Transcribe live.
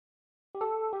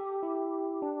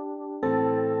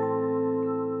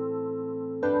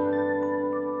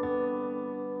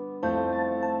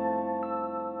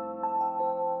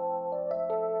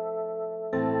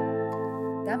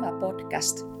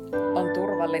podcast on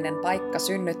turvallinen paikka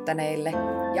synnyttäneille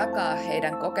jakaa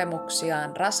heidän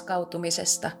kokemuksiaan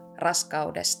raskautumisesta,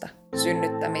 raskaudesta,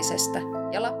 synnyttämisestä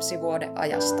ja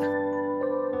lapsivuodeajasta.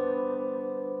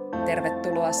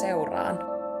 Tervetuloa seuraan.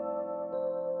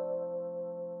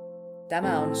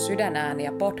 Tämä on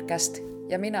Sydänääniä podcast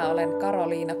ja minä olen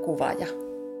Karoliina Kuvaja.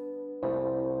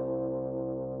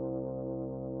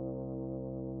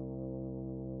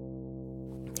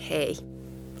 Hei!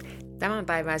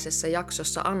 Tämänpäiväisessä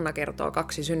jaksossa Anna kertoo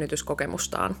 2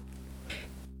 synnytyskokemustaan.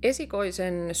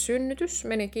 Esikoisen synnytys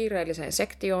meni kiireelliseen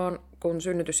sektioon, kun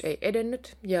synnytys ei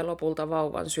edennyt ja lopulta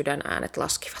vauvan sydänäänet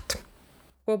laskivat.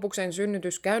 Kuopuksen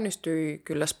synnytys käynnistyi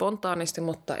kyllä spontaanisti,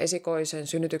 mutta esikoisen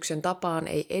synnytyksen tapaan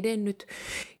ei edennyt,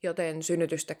 joten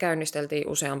synnytystä käynnisteltiin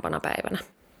useampana päivänä.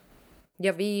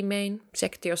 Ja viimein,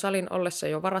 sektiosalin ollessa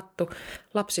jo varattu,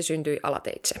 lapsi syntyi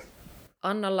alateitse.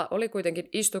 Annalla oli kuitenkin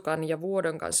istukan ja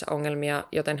vuodon kanssa ongelmia,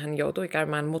 joten hän joutui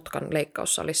käymään mutkan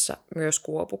leikkaussalissa myös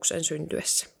Kuopuksen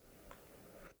syntyessä.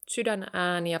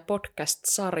 Sydänääniä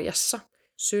podcast-sarjassa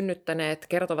synnyttäneet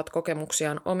kertovat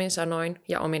kokemuksiaan omin sanoin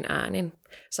ja omin äänin.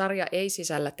 Sarja ei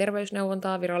sisällä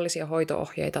terveysneuvontaa, virallisia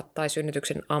hoito-ohjeita tai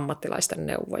synnytyksen ammattilaisten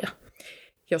neuvoja.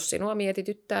 Jos sinua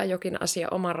mietityttää jokin asia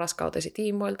oman raskautesi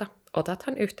tiimoilta,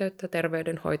 otathan yhteyttä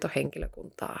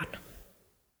terveydenhoitohenkilökuntaan.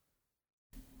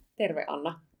 Terve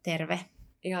Anna. Terve.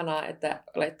 Ihanaa, että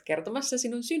olet kertomassa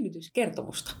sinun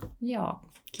synnytyskertomusta. Joo,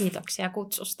 kiitoksia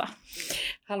kutsusta.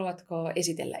 Haluatko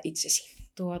esitellä itsesi?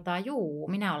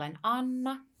 Minä olen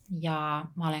Anna ja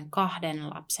mä olen 2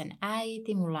 lapsen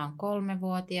äiti. Mulla on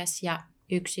 3-vuotias ja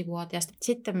 1-vuotias.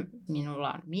 Sitten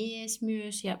minulla on mies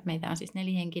myös ja meitä on siis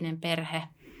 4-henkinen perhe.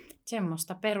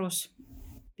 Semmoista perus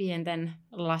pienten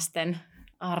lasten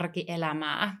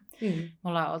arkielämää. Me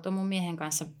ollaan oltu mun miehen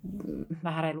kanssa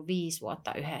vähän reilu 5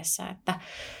 vuotta yhdessä, että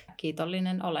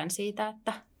kiitollinen olen siitä,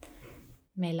 että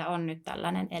meillä on nyt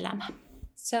tällainen elämä.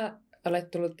 Sä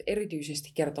olet tullut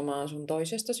erityisesti kertomaan sun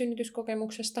toisesta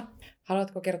synnytyskokemuksesta.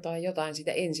 Haluatko kertoa jotain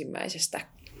siitä ensimmäisestä?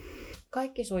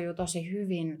 Kaikki sujuu tosi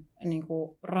hyvin niin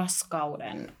kuin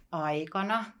raskauden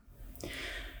aikana.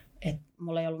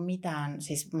 Mulla ei ollut mitään,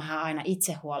 siis mä aina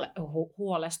itse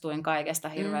huolestuin kaikesta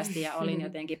hirveästi ja olin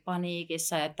jotenkin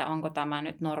paniikissa, että onko tämä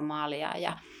nyt normaalia.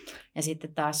 Ja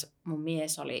sitten taas mun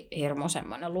mies oli hirmu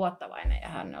semmoinen luottavainen ja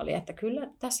hän oli, että kyllä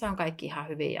tässä on kaikki ihan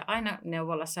hyvin ja aina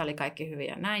neuvolassa oli kaikki hyvin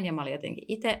ja näin. Ja mä olin jotenkin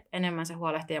itse enemmän se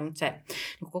huolehtija, mutta se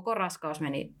niin koko raskaus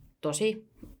meni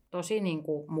tosi niin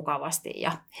kuin mukavasti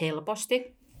ja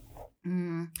helposti.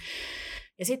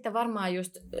 Ja sitten varmaan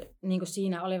just niin kuin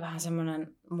siinä oli vähän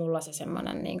mulla se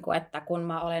semmoinen, niin kuin, että kun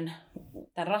mä olen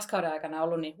tämän raskauden aikana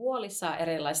ollut niin huolissaan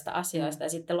erilaisista asioista ja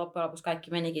sitten loppujen lopuksi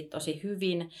kaikki menikin tosi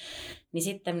hyvin, niin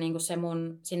sitten niin kuin se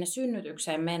mun sinne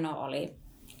synnytykseen meno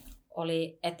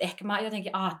oli, että ehkä mä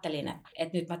jotenkin ajattelin,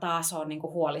 että nyt mä taas oon niin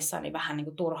kuin huolissani vähän niin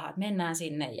kuin turhaa, että mennään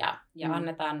sinne ja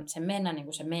annetaan sen mennä niin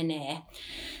kuin se menee.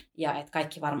 Ja että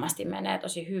kaikki varmasti menee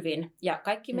tosi hyvin. Ja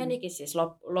kaikki menikin siis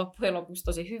loppujen lopuksi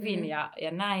tosi hyvin ja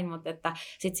näin, mutta että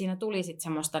sitten siinä tuli sitten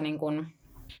semmoista, niin kuin,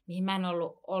 mihin mä en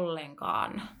ollut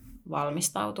ollenkaan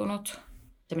valmistautunut.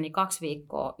 Se meni 2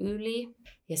 viikkoa yli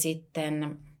ja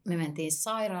sitten me mentiin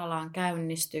sairaalaan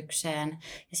käynnistykseen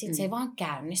ja sitten se ei vaan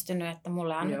käynnistynyt, että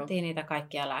mulle annettiin niitä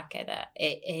kaikkia lääkkeitä.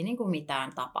 Ei niin kuin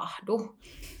mitään tapahdu.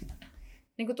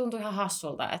 Niin kuin tuntui ihan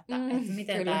hassulta, että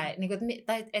miten tämä, niin kuin,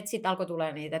 tai että sitten alkoi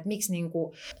tulee niitä, että miksi niin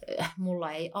kuin,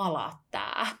 mulla ei ala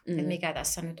tämä, että mikä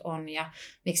tässä nyt on ja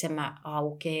miksi mä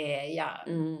aukee ja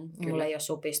mulla ei ole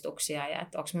supistuksia ja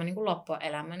että onko mä niin kuin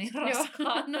loppuelämäni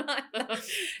raskaana,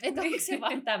 että onko se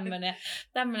vaan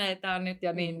tämmöinen, että on nyt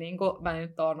jo niin kuin mä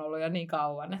nyt oon ollut jo niin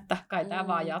kauan, että kai tämä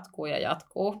vaan jatkuu ja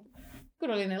jatkuu.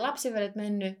 Kun oli ne lapsivedet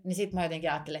mennyt, niin sitten mä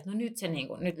jotenkin ajattelin, että no nyt se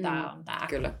niinku, nyt tää on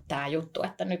tää juttu,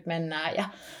 että nyt mennään. Ja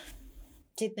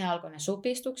sitten ne alkoi ne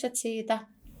supistukset siitä.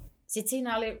 Sitten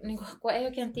siinä oli, niinku, kun ei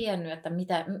oikein tiennyt, että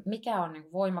mikä on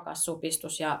niinku voimakas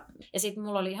supistus. Ja sitten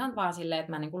mulla oli ihan vaan silleen,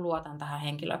 että mä niinku luotan tähän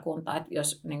henkilökuntaan. Että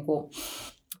jos niinku,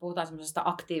 puhutaan semmoisesta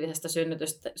aktiivisesta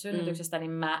synnytyksestä,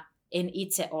 niin mä en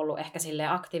itse ollut ehkä silleen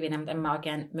aktiivinen, mutta en mä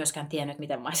oikein myöskään tiennyt,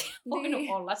 miten mä olisin voinut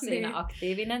olla siinä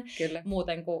aktiivinen. Kyllä.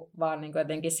 Muuten kuin vaan niin kuin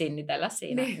jotenkin sinnitellä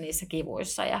siinä niissä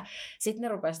kivuissa. Ja sitten ne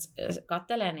rupesivat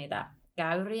katselemaan niitä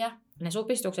käyriä. Ne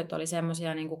supistukset oli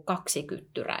semmoisia niin kuin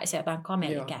 2-kyttyräisiä, jotain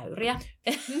kamelikäyriä.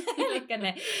 Eli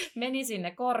ne meni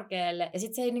sinne korkealle ja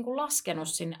sitten se ei niin kuin laskenut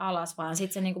sinne alas, vaan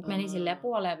sitten se niin kuin meni silleen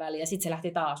puoleen väliin ja sitten se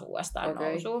lähti taas uudestaan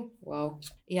nousuun. Wow.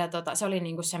 Ja se oli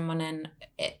niin kuin semmoinen,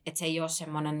 että se ei ole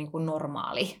semmoinen niin kuin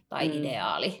normaali tai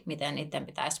ideaali, miten niiden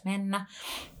pitäisi mennä.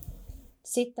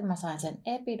 Sitten mä sain sen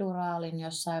epiduraalin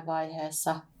jossain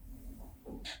vaiheessa.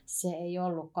 se ei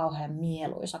ollut kauhean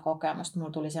mieluisa kokemus.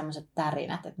 Mulla tuli sellaiset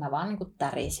tärinät, että mä vaan niin kuin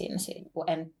tärisin, kun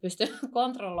en pysty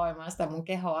kontrolloimaan sitä mun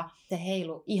kehoa. Se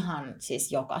heilui ihan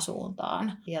siis joka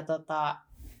suuntaan.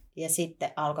 Ja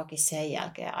sitten alkoikin sen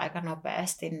jälkeen aika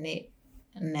nopeasti, niin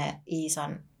ne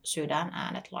Iisan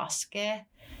sydänäänet laskee.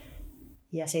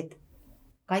 Ja sitten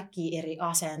kaikki eri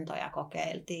asentoja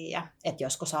kokeiltiin, ja että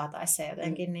josko saataisiin se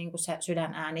jotenkin niin kuin se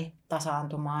sydänääni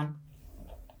tasaantumaan.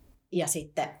 Ja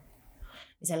sitten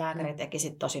se lääkäri teki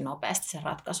sit tosi nopeasti sen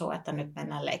ratkaisun, että nyt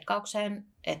mennään leikkaukseen,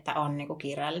 että on niin kuin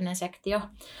kiireellinen sektio.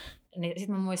 Niin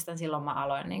sitten mä muistan, silloin mä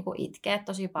aloin niinku itkeä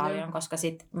tosi paljon, koska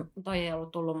sit toi ei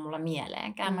ollut tullut mulle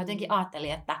mieleenkään. Mä jotenkin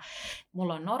ajattelin, että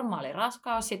mulla on normaali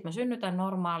raskaus, sit mä synnytän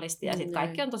normaalisti ja sit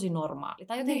kaikki on tosi normaali.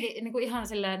 Tai jotenkin niinku ihan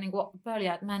silleen niinku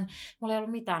pöljää, että mulla ei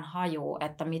ollut mitään hajua,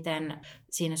 että miten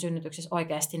siinä synnytyksessä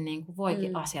oikeasti niinku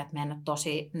voikin asiat mennä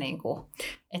tosi, niinku,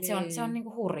 että se on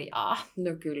niinku hurjaa.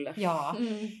 No kyllä. Joo.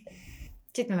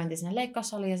 Sitten me mentiin sinne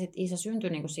leikkaussaliin ja sitten Iisa syntyi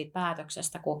niinku siitä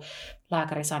päätöksestä, kun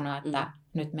lääkäri sanoi, että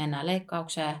nyt mennään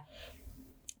leikkaukseen.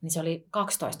 Niin se oli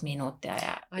 12 minuuttia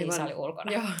ja Iisa oli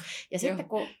ulkona. Joo. Ja sitten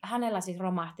kun hänellä siis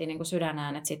romahti niinku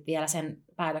sydänäänet sit vielä sen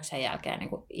päätöksen jälkeen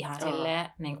niinku ihan silleen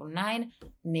niinku näin,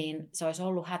 niin se olisi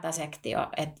ollut hätäsektio.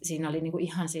 Että siinä oli niinku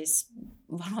ihan siis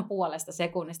varmaan puolesta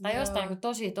sekunnista. Tai jostain niinku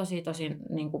tosi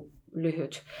niinku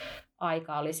lyhyt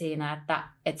aika oli siinä, että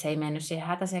se ei mennyt siihen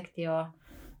hätäsektioon.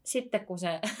 Sitten kun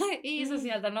se Iisa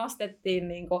sieltä nostettiin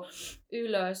niin kuin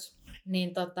ylös,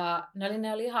 niin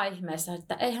ne oli ihan ihmeessä,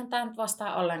 että eihän tämä nyt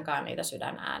vastaa ollenkaan niitä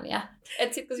sydänääniä.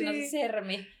 Sitten kun siinä oli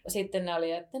sermi, sitten ne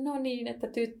oli, että no niin, että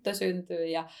tyttö syntyy.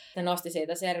 Ja se nosti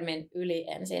siitä sermin yli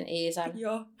ensin Iisan.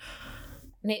 Joo.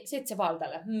 Niin sit se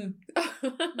valteli.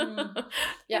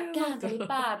 Ja käänteli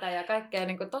päätä ja kaikkea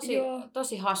niin kuin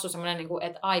tosi hassu semmoinen, niin kuin,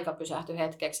 että aika pysähtyi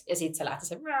hetkeksi ja sit se lähti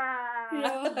se.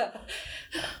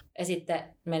 Ja sitten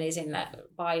meni sinne,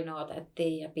 paino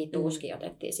otettiin ja pituuskin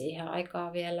otettiin siihen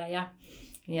aikaan vielä. Ja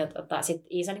sitten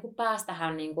Iisa niin pääsi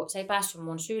tähän, niin kuin, se ei päässyt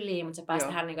mun syliin, mutta se pääsi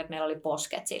tähän, niin kuin, että meillä oli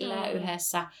posket silleen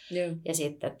yhdessä. Ja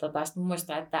sitten sit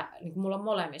muistan, että niin mulla on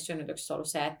molemmissa synnytyksissä ollut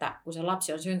se, että kun se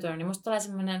lapsi on syntynyt, niin musta tulee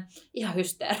semmoinen ihan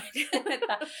hysteerinen,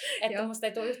 että musta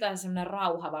ei tule yhtään semmoinen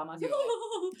rauha, vaan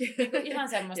niin ihan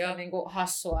semmoista niin kuin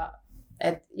hassua,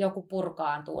 että joku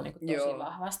purkaantuu niin kuin tosi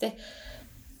vahvasti.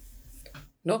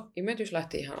 No, imetys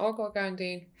lähti ihan ok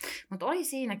käyntiin. Mutta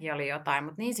siinäkin oli jotain,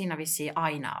 mutta niin siinä vissiin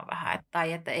aina on vähän.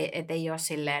 Tai että ei ole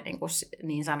silleen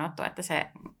niin sanottu, että se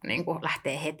niin kuin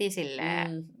lähtee heti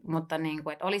silleen. Mutta niin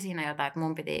kuin, että oli siinä jotain, että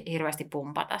mun piti hirveästi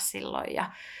pumpata silloin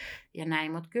ja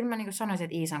näin. Mutta kyllä mä niin kuin sanoisin,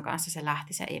 että Iisan kanssa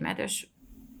se imetys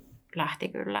lähti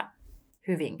kyllä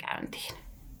hyvin käyntiin.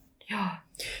 Joo.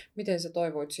 Miten sä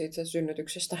toivoit siitä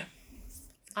synnytyksestä?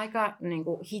 Aika niin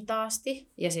kuin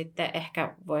hitaasti ja sitten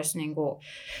ehkä voisi niin kuin,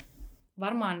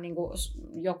 varmaan niin kuin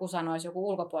joku sanoisi, joku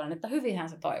ulkopuolinen, että hyvinhän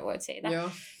sä toivoit siitä.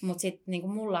 Mutta sitten niin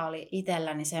kuin mulla oli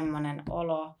itselläni semmoinen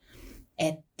olo,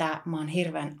 että mä oon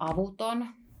hirveän avuton.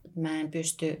 Mä en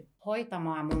pysty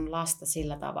hoitamaan mun lasta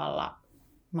sillä tavalla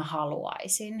mä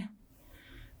haluaisin.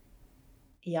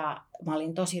 Ja mä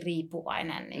olin tosi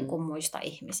riippuvainen niin kuin muista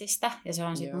ihmisistä. Ja se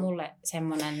on sitten mulle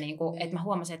semmoinen, niin kuin, että mä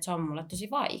huomasin, että se on mulle tosi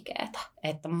vaikeeta.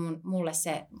 Että mulle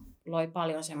se loi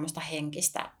paljon semmoista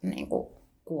henkistä niin kuin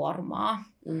kuormaa.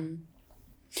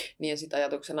 Niin ja sitten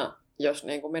ajatuksena, jos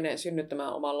niin kuin menee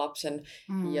synnyttämään oman lapsen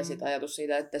ja sitten ajatus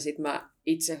siitä, että sitten mä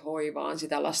itse hoivaan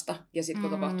sitä lasta. Ja sitten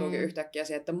kun tapahtuukin yhtäkkiä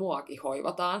se, että muakin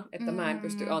hoivataan, että mä en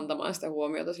pysty antamaan sitä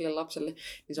huomiota sille lapselle,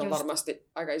 niin se on varmasti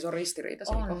aika iso ristiriita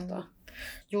siinä kohtaa.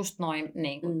 Just noin,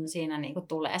 niin kuin, siinä niin kuin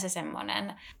tulee se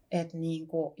semmoinen, että niin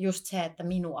kuin, just se, että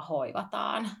minua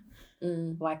hoivataan,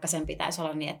 vaikka sen pitäisi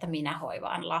olla niin, että minä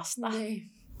hoivaan lasta.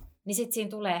 Niin sitten siinä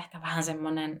tulee ehkä vähän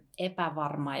semmoinen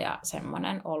epävarma ja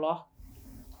semmoinen olo.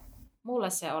 Mulle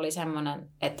se oli semmoinen,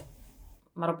 että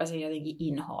mä rupesin jotenkin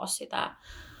inhoa sitä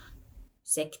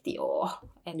sektioa.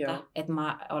 Että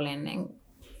mä olin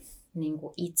niin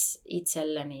kuin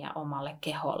itselleni ja omalle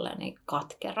keholleni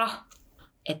katkera.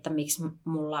 Että miksi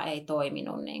mulla ei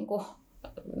toiminut, niin kuin,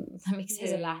 miksi ei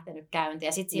se lähtenyt käyntiin.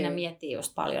 Ja sitten siinä miettii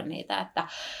just paljon niitä, että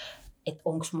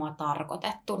onko mua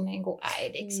tarkoitettu niin kuin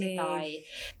äidiksi. Tai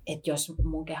että jos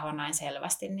mun keho näin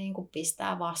selvästi niin kuin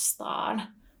pistää vastaan.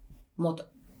 Mutta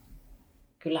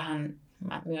kyllähän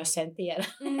mä myös sen tiedän,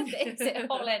 että ei se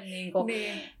ole niin kuin...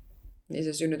 Niin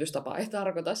se synnytystapa ei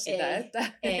tarkoita sitä, että...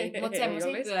 Ei, mutta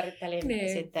semmoisia pyörittelin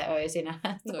sitten öisinä.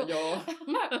 No joo.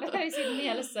 Mä öisin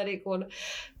mielessäni, kun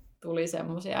tuli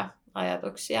semmoisia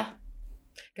ajatuksia.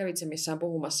 Kävit sä missään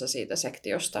puhumassa siitä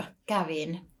sektiosta?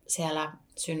 Kävin. Siellä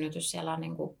synnytys, siellä on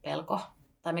niin kuin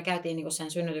tai me käytiin niinku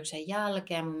sen synnytyksen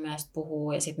jälkeen mun mielestä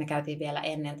puhuu, ja sitten me käytiin vielä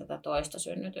ennen tätä toista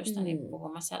synnytystä niin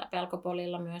puhumassa siellä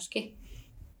Pelkopolilla myöskin.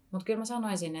 Mutta kyllä mä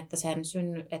sanoisin, että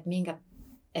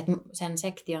sen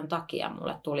sektion takia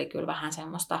mulle tuli kyllä vähän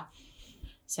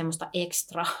semmoista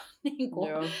ekstra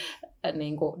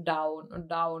niinku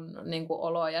down niinku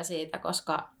oloja siitä,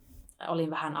 koska olin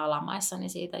vähän alamaissani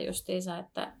siitä justiinsa,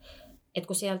 että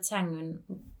kun sieltä sängyn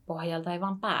pohjalta ei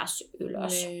vaan päässyt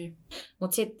ylös.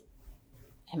 Mutta sitten,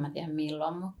 en mä tiedä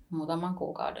milloin, muutaman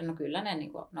kuukauden, no kyllä ne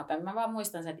niinku nopeammin. Mä vaan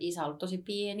muistan sen, että isä on ollut tosi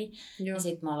pieni. Joo. Ja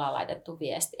sitten me ollaan laitettu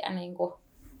viestiä niinku,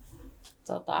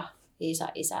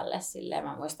 isälle silleen.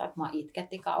 Mä muistan, että mä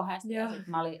itketti kauheasti. Ja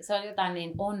se oli jotain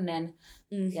niin onnen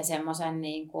ja semmoisen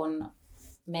niin kuin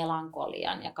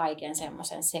melankolian ja kaiken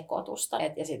semmoisen sekoitusta.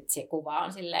 Ja sitten se kuva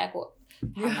on silleen, kun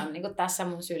hän on niin kuin tässä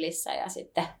mun sylissä ja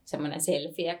sitten semmoinen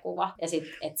selfie-kuva. Ja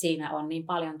sitten, että siinä on niin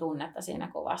paljon tunnetta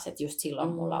siinä kuvassa, että just silloin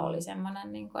mulla oli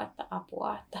semmoinen, niin kuin, että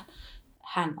apua, että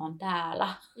hän on täällä.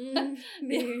 Ja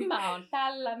mä oon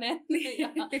tällainen. Ja,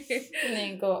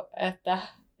 niin kuin, että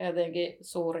jotenkin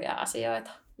suuria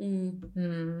asioita.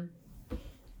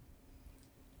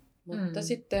 Mutta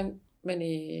sitten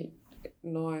meni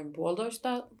noin 1,5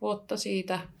 vuotta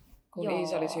siitä, kun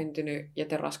Liisa oli syntynyt ja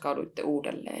te raskauduitte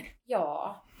uudelleen.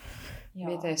 Joo.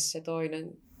 Miten se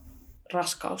toinen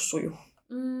raskaus sujuu?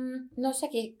 No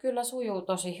sekin kyllä sujuu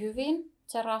tosi hyvin,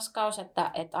 se raskaus.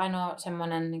 Että ainoa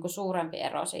semmoinen niin kuin suurempi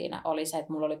ero siinä oli se,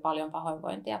 että mulla oli paljon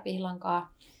pahoinvointia Pihlankaan.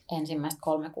 Ensimmäistä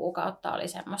 3 kuukautta oli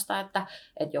semmoista, että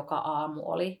joka aamu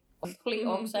oli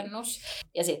oksennus.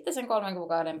 Ja sitten sen 3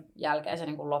 kuukauden jälkeen se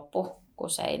niin kuin loppui kuin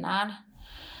seinään.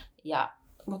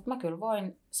 Mutta mä kyllä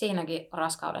voin siinäkin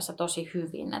raskaudessa tosi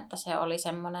hyvin, että se oli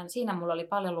semmoinen, siinä mulla oli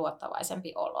paljon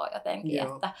luottavaisempi olo jotenkin,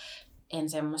 että en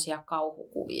semmoisia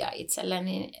kauhukuvia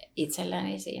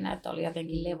itselleni siinä, että oli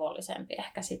jotenkin levollisempi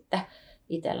ehkä sitten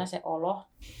itsellä se olo.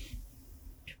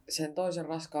 Sen toisen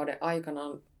raskauden aikana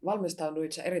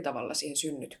valmistauduit sä eri tavalla siihen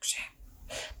synnytykseen?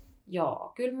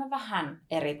 Joo, kyllä mä vähän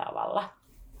eri tavalla.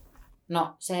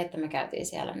 No se, että me käytiin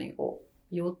siellä niinku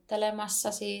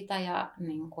juttelemassa siitä ja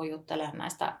niinku juttelemaan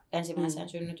näistä ensimmäisen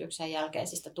synnytyksen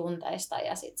jälkeisistä tunteista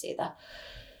ja sit siitä,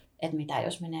 että mitä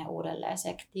jos menee uudelleen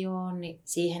sektioon, niin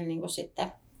siihen niinku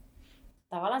sitten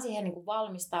tavallaan siihen niinku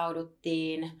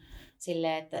valmistauduttiin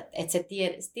silleen, että se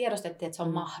tiedostettiin, että se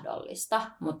on mahdollista,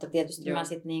 mutta tietysti mä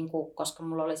sitten, niinku, koska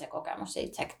mulla oli se kokemus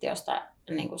siitä sektiosta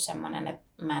niinku semmoinen, että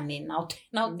mä en niin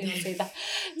nauttinut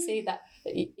siitä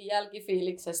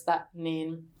jälkifiiliksestä,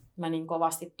 niin mä niin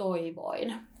kovasti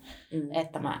toivoin,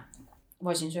 että mä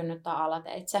voisin synnyttää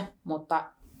alateitse,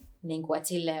 mutta niin kuin, että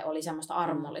silleen oli semmoista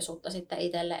armollisuutta sitten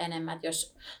itselle enemmän, että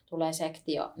jos tulee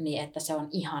sektio, niin että se on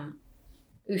ihan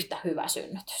yhtä hyvä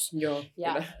synnytys. Joo,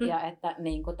 ja että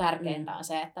niin kuin, tärkeintä on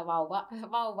se, että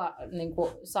vauva niin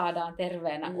kuin, saadaan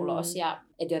terveenä ulos ja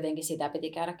että jotenkin sitä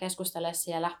piti käydä keskustelemaan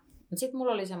siellä. Sitten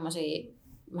mulla oli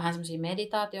vähän semmoisia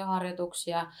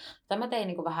meditaatioharjoituksia, tai mä tein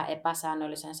niin kuin, vähän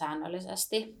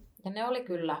säännöllisesti. Ja ne oli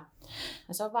kyllä,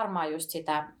 se on varmaan just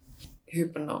sitä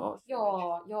hypnoosi.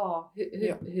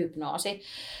 Hypnoosi.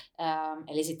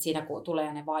 Eli sitten siinä kun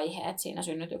tulee ne vaiheet siinä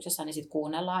synnytyksessä, niin sitten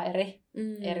kuunnellaan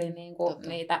eri niin kuin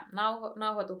niitä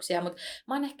nauhoituksia. Mutta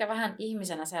mä oon ehkä vähän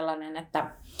ihmisenä sellainen,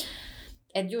 että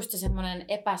just se semmoinen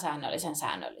epäsäännöllisen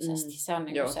säännöllisesti, se on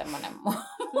niinku semmoinen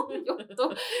mun juttu.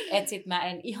 Että sit mä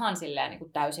en ihan silleen niinku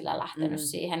täysillä lähtenyt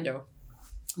siihen. Joo.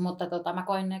 Mutta mä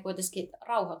koin ne kuitenkin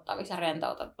rauhoittaviksi ja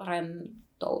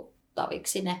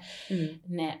rentouttaviksi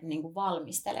ne niin kuin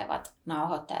valmistelevat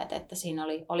nauhoitteet, että siinä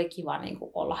oli kiva niin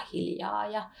kuin olla hiljaa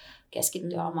ja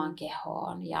keskittyä omaan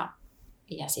kehoon ja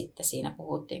sitten siinä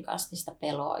puhuttiin myös niistä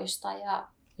peloista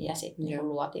ja sitten niin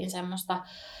luotiin semmoista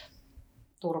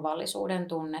turvallisuuden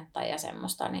tunnetta ja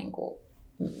semmoista niin kuin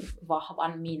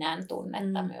vahvan minän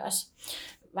tunnetta myös.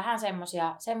 Vähän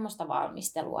semmoista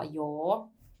valmistelua,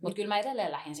 mutta kyllä mä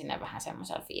edelleen lähdin sinne vähän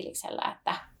semmoisella fiiliksellä,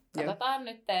 että katsotaan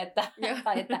nyt,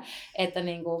 että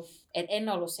niinku, et en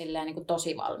ollut silleen niinku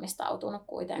tosi valmistautunut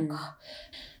kuitenkaan.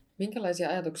 Minkälaisia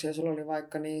ajatuksia sulla oli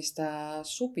vaikka niistä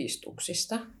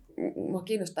supistuksista? Mua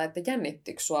kiinnostaa, että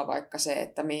jännittikö sua vaikka se,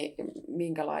 että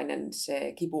minkälainen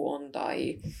se kipu on?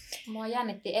 Tai... Mua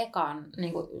jännitti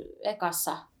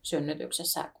ekassa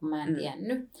synnytyksessä, kun mä en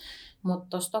tiennyt. Mutta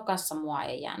tuossa tokassa mua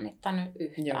ei jännittänyt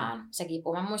yhtään se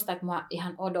kipu. Mä muistan, että mä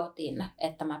ihan odotin,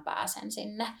 että mä pääsen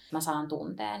sinne. Mä saan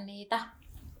tunteen niitä.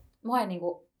 Mua ei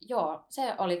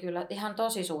se oli kyllä ihan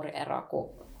tosi suuri ero,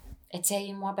 että se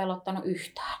ei mua pelottanut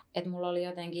yhtään. Että mulla oli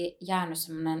jotenkin jäänyt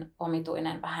semmoinen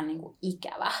omituinen vähän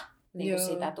ikävä niin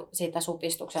kuin sitä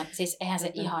supistuksen. Siis eihän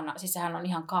se ihana, siis sehän on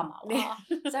ihan kamalaa.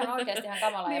 Sehän on oikeasti ihan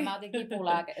kamalaa. Ja mä otin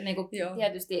kipulääke, niin kuin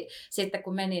tietysti sitten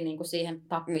kun meni niin kuin siihen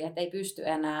tappiin, että ei pysty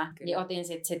enää, niin otin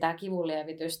sitä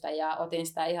kivunlievitystä ja otin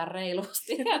sitä ihan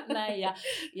reilusti ja näin.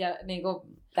 Ja niin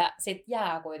kuin, sitten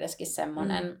jää kuitenkin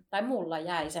semmoinen, tai mulla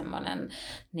jäi semmoinen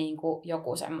niin kuin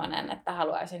joku semmoinen, että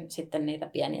haluaisin sitten niitä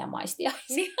pieniä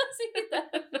maistiaisia siitä.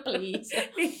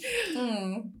 Please.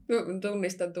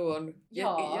 Tunnistan tuon.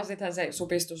 Ja sittenhän se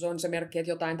supistus on se merkki,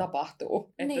 että jotain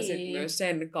tapahtuu. Että sitten myös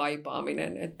sen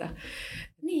kaipaaminen, että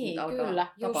alkaa kyllä,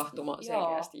 tapahtumaan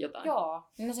selkeästi jotain. Joo,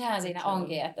 no sehän siinä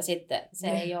onkin, että sitten se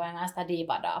ei ole enää sitä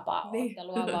diipadaapaa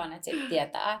ottelua, vaan että sitten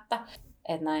tietää, että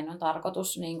näin on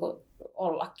tarkoitus niin kuin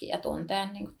ollakin ja tuntea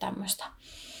niin kuin tämmöistä.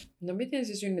 No miten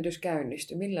se synnytys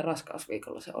käynnistyi? Millä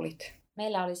raskausviikolla se olit?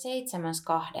 Meillä oli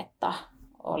 7.2.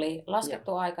 oli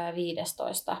laskettu aika ja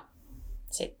 15.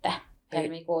 sitten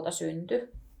helmikuuta syntyi.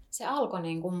 Se alkoi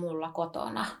niin kuin mulla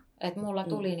kotona. Että mulla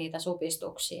tuli niitä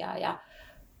supistuksia ja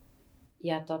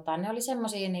ne oli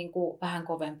semmosia niin kuin vähän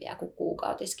kovempia kuin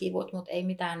kuukautiskivut, mutta ei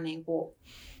mitään niin kuin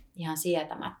ihan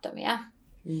sietämättömiä.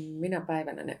 Minä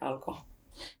päivänä ne alkoi?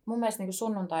 Mun mielestä niin kuin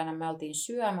sunnuntaina me oltiin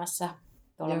syömässä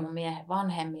tuolla mun miehen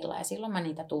vanhemmilla ja silloin mä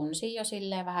niitä tunsin jo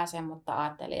silleen vähän sen, mutta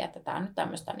ajattelin, että tää on nyt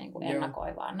tämmöistä niin kuin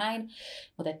ennakoivaa näin,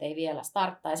 mutta ettei vielä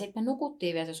starttaa. Ja sitten me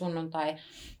nukuttiin vielä se sunnuntai,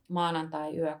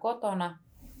 maanantai yö kotona.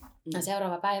 Ja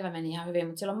seuraava päivä meni ihan hyvin,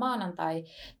 mutta silloin maanantai,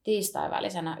 tiistai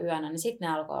välisenä yönä, niin sitten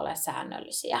ne alkoi olla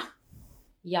säännöllisiä.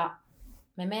 Ja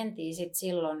me mentiin sitten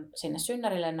silloin sinne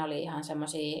synnärille, ne oli ihan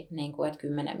semmosia, niin kuin, että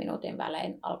 10 minuutin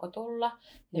välein alkoi tulla.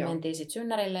 Me mentiin sitten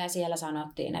synnärille ja siellä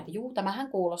sanottiin, että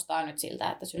tämähän kuulostaa nyt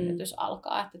siltä, että synnytys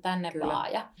alkaa, että tänne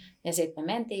vaan. Ja sitten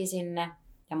me mentiin sinne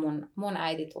ja mun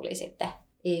äiti tuli sitten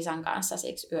Iisan kanssa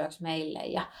siksi yöksi meille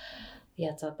ja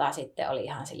sitten oli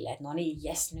ihan silleen, että no niin,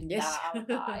 nyt tää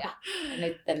alkaa. Ja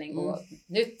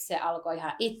nyt se alkoi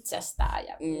ihan itsestään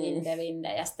ja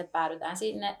vinde. Ja sitten päädytään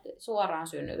sinne suoraan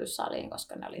synnytyssaliin,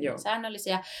 koska ne oli niin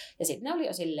säännöllisiä. Ja sitten ne oli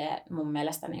jo silleen mun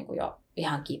mielestä niin kuin jo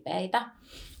ihan kipeitä.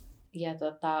 Ja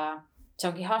se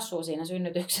onkin hassua siinä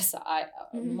synnytyksessä.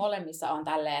 Molemmissa on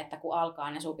tälleen, että kun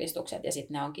alkaa ne supistukset ja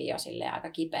sitten ne onkin jo silleen aika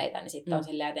kipeitä, niin sitten on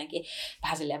silleen jotenkin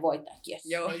vähän silleen voittaa, että jes,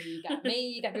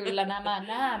 mikä kyllä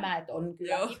nämä, että on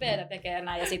kyllä kipeitä tekee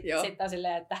näin. Ja sitten on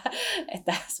silleen,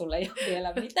 että sulle ei ole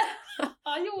vielä mitään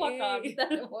ajuakaan, mitä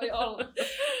ne voi olla.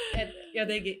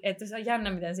 Jotenkin, että se on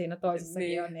jännä, miten siinä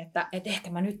toisessakin on, että ehkä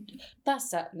mä nyt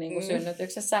tässä niin kuin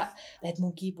synnytyksessä, että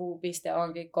mun kipupiste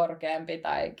onkin korkeampi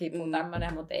tai kipu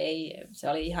tämmöinen, mutta ei, se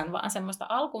oli ihan vaan semmoista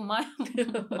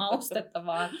alkumaustetta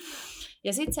vaan.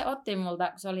 Ja sitten se otti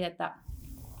multa, se oli, että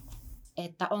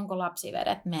onko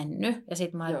lapsivedet mennyt, ja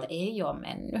sitten mä olin, että ei ole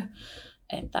mennyt.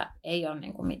 Että ei ole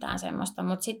niinku mitään semmoista,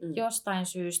 mutta sitten jostain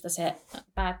syystä se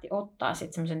päätti ottaa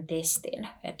sitten semmoisen testin,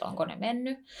 että onko ne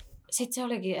mennyt. Sitten se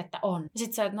olikin, että on.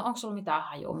 Sitten se, että no onko sulla mitään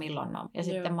hajua, milloin on? Ja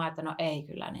sitten mä että no ei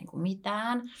kyllä niinku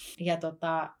mitään. Ja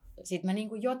sitten mä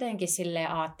niinku jotenkin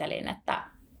silleen ajattelin, että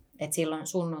silloin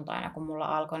sunnuntaina, kun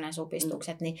mulla alkoi ne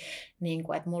supistukset, niin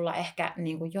että mulla ehkä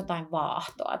niinku jotain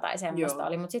vaahtoa tai semmoista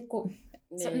oli. Mutta sitten kun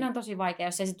se on tosi vaikea,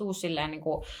 jos ei se tuu silleen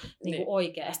niinku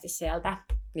oikeasti sieltä.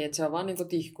 Niin, että se on vaan niinku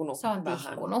tihkunut. Se on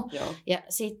tihkunut. Ja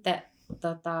sitten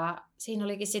siinä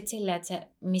olikin sitten silleen, että se,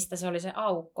 mistä se oli se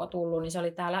aukko tullut, niin se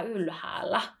oli täällä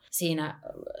ylhäällä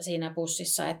siinä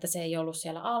pussissa, että se ei ollut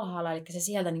siellä alhaalla, eli se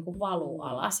sieltä niinku valuu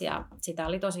alas. Ja sitä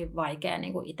oli tosi vaikea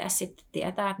niinku itse sitten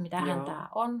tietää, että mitähän tämä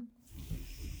on.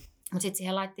 Mutta sitten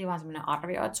siihen laittiin vaan semmoinen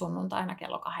arvio, että sunnuntaina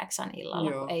kello 8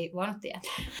 illalla, kun ei voinut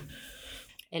tietää.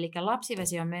 Eli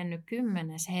lapsivesi on mennyt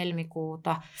 10.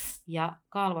 helmikuuta ja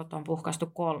kalvot on puhkaistu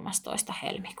 13.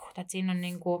 helmikuuta. Et siinä on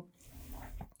niinku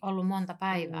ollut monta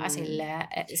päivää silleen.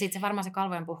 Sitten se varmaan se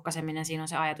kalvojen puhkaiseminen, siinä on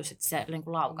se ajatus, että se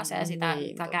niinku laukaisee sitä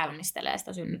tai käynnistelee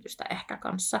sitä synnytystä ehkä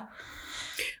kanssa.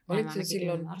 Oliko se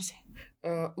silloin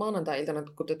maanantai-iltana,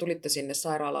 kun te tulitte sinne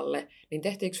sairaalalle, niin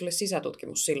tehtiinkö sulle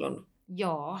sisätutkimus silloin?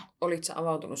 Joo. Olitko sä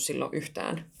avautunut silloin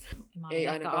yhtään? Mä olin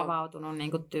ehkä avautunut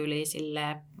niinku tyyliin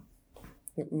silleen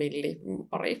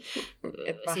pari.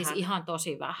 Siis ihan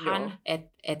tosi vähän.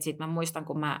 Et sit mä muistan,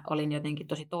 kun mä olin jotenkin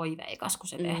tosi toiveikas, kun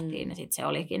se tehtiin, niin sit se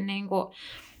olikin niinku,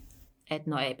 että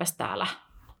no eipäs täällä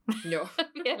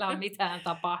vielä on mitään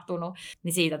tapahtunut.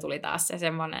 Niin siitä tuli taas se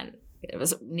semmoinen,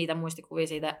 niitä muistikuvia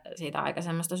siitä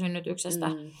aikaisemmasta synnytyksestä,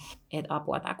 että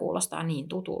apua, tää kuulostaa niin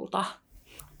tutulta.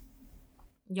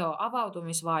 Joo,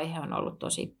 avautumisvaihe on ollut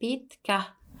tosi pitkä.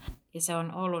 Ja se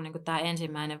on ollut niin tämä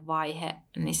ensimmäinen vaihe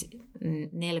niin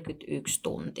 41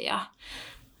 tuntia.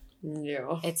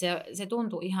 Joo. Et se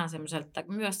tuntui ihan semmoiselta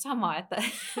myös sama, että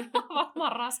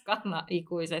varmaan raskaana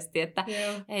ikuisesti, että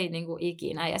ei niinku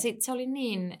ikinä. Ja sitten se oli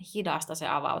niin hidasta se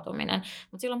avautuminen.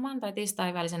 Mutta silloin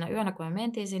maanantai-tiistai välisenä yönä, kun me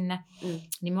mentiin sinne,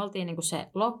 niin me oltiin niinku se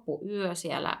loppuyö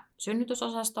siellä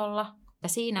synnytysosastolla. Ja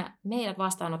siinä meidät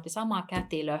vastaanotti sama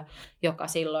kätilö, joka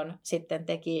silloin sitten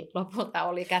lopulta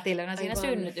oli kätilönä siinä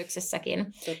synnytyksessäkin.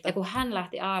 Totta. Ja kun hän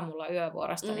lähti aamulla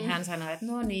yövuorosta, niin hän sanoi, että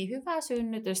no niin, hyvää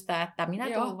synnytystä, että minä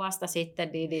tulen vasta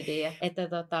sitten, että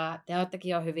te olettekin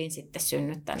jo hyvin sitten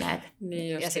synnyttäneet.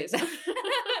 Niin ja sitten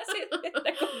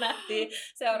kun nähtiin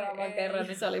seuraavan kerran,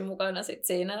 niin se oli mukana sitten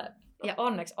siinä. Ja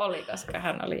onneksi oli, koska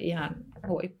hän oli ihan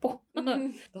huippu.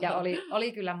 Ja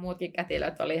oli kyllä muutkin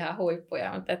kätilöt, oli ihan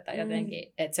huippuja, mutta että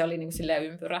jotenkin, että se oli niin kuin silleen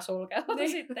ympyrä sulkeutu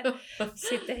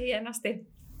sitten hienosti.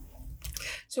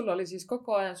 Sulla oli siis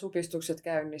koko ajan supistukset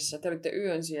käynnissä. Te olitte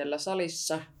yön siellä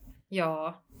salissa.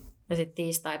 Joo. Ja sitten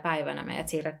tiistai-päivänä meidät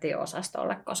siirrettiin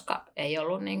osastolle, koska ei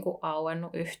ollut niin kuin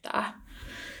auennut yhtään.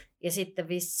 Ja sitten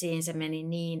vissiin se meni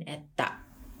niin, että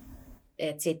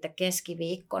sitten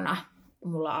keskiviikkona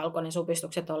mulla alkoi ne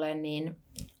supistukset olemaan niin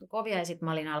kovia ja sitten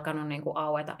mä olin alkanut niinku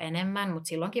aueta enemmän, mutta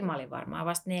silloinkin mä olin varmaan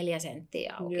vasta 4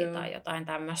 senttiä auki tai jotain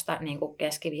tämmöistä niinku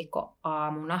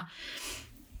keskiviikkoaamuna.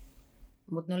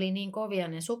 Mutta ne oli niin kovia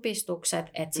ne supistukset,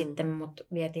 että sitten mut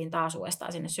vietiin taas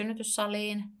uudestaan sinne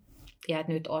synnytyssaliin ja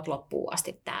että nyt oot loppuun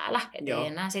asti täällä, et ei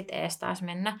enää sitten ees taas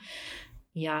mennä.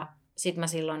 Ja sitten mä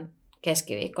silloin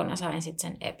keskiviikkona sain sitten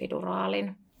sen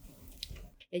epiduraalin.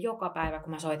 Ja joka päivä, kun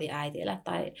mä soitin äitille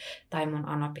tai mun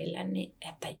Anopille, niin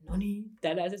että no niin,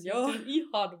 tänään se syntyy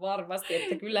ihan varmasti,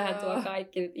 että kyllähän tuo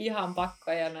kaikki nyt ihan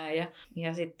pakko ja näin.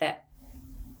 Ja sitten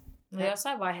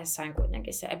jossain vaiheessa sain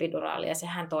kuitenkin se epiduraali ja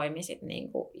sehän toimi sitten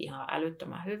niinku ihan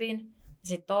älyttömän hyvin.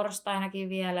 Sitten torstainakin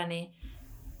vielä, niin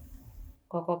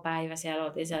koko päivä siellä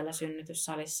oltiin siellä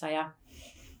synnytyssalissa ja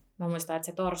mä muistan, että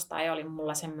se torstai oli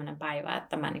mulla semmoinen päivä,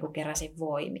 että mä niinku keräsin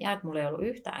voimia, että mulla ei ollut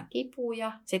yhtään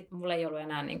kipuja. Sitten mulla ei ollut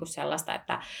enää niinku sellaista,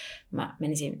 että mä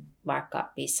menisin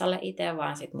vaikka pissalle itse,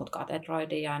 vaan sit mut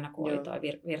katedroidiin aina, kun oli toi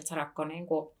virtsarakko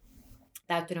niinku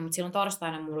täyttynyt. Mutta silloin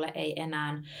torstaina mulle ei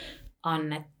enää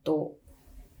annettu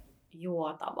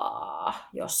juotavaa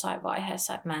jossain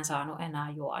vaiheessa, että mä en saanut enää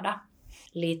juoda.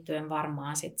 Liittyen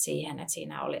varmaan sit siihen, että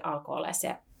siinä alkoi olla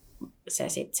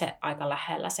se aika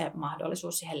lähellä se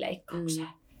mahdollisuus siihen leikkaukseen.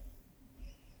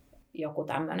 Joku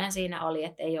tämmöinen siinä oli,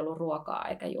 että ei ollut ruokaa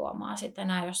eikä juomaa sitten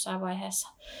enää jossain vaiheessa.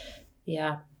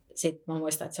 Ja sitten mä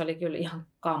muistan, että se oli kyllä ihan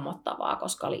kammottavaa,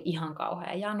 koska oli ihan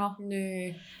kauhea jano.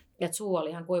 Niin. Ja suu oli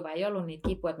ihan kuiva, ei ollut niitä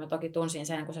kipuja, että mä toki tunsin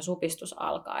sen, kun se supistus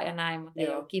alkaa ja näin, mutta ei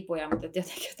ole kipuja, mutta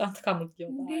jotenkin, että antakaa mut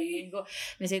jotain.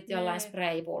 Niin sitten jollain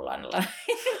spraypullalla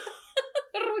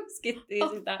ruiskittiin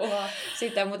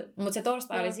sitä. Mutta se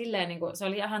torstai oli silleen, niin kuin, se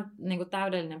oli ihan niin kuin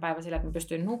täydellinen päivä sillä, että mä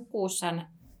pystyin nukkuu sen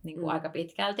niin kuin aika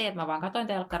pitkälti, että mä vaan katsoin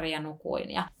telkkaria ja nukuin.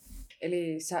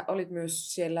 Eli sä olit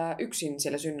myös siellä yksin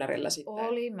siellä synnärillä sitten?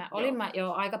 Olin mä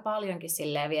jo aika paljonkin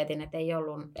silleen vietin, että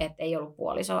ei ollut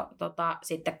puoliso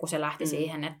sitten kun se lähti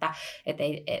siihen, että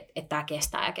tämä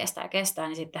kestää,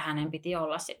 niin sitten hänen piti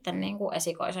olla sitten niin kuin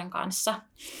esikoisen kanssa.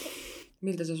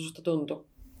 Miltä se susta tuntui?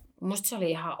 Musta se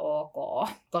oli ihan ok,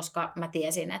 koska mä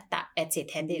tiesin, että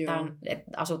sit heti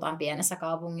että asutaan pienessä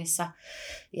kaupungissa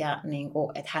ja niin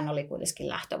kuin, että hän oli kuitenkin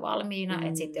lähtövalmiina,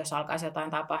 että sitten jos alkaisi jotain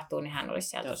tapahtua, niin hän olisi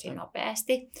siellä tosi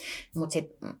nopeasti. Mutta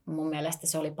sitten mun mielestä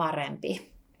se oli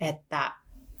parempi, että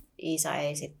Iisa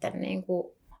ei sitten niin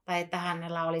kuin, tai että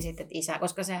hänellä oli sitten isä,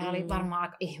 koska sehän oli varmaan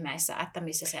aika ihmeessä, että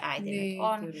missä se äiti nyt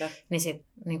on. Kyllä. Niin sitten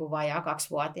niin kuin vajaa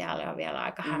 2-vuotiaalle on vielä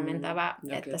aika hämmentävä,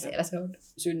 että kyllä. Siellä se on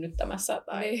synnyttämässä.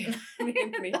 Tai...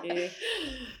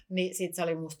 niin sitten se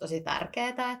oli musta tosi tärkeää,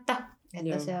 että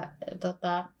se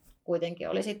kuitenkin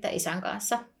oli sitten isän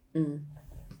kanssa.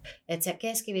 Että se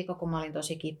keskiviikko, kun mä olin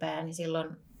tosi kipeä, niin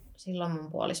silloin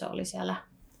mun puoliso oli siellä.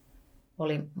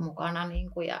 Oli mukana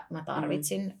niin kuin, ja mä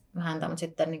tarvitsin häntä, mutta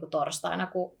sitten niin kuin torstaina,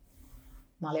 kun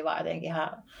mä olin vaan jotenkin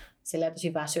ihan silleen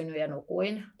tosi väsynyt ja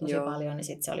nukuin tosi paljon, niin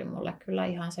sitten se oli mulle kyllä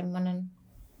ihan semmoinen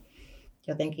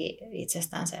jotenkin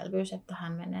itsestäänselvyys, että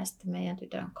hän menee sitten meidän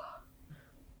tytön kanssa.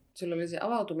 Sulla oli se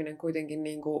avautuminen kuitenkin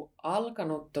niin kuin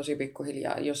alkanut tosi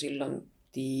pikkuhiljaa jo silloin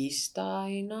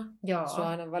tiistaina. Joo. Sua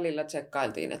aina välillä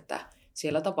tsekkailtiin, että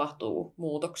siellä tapahtuu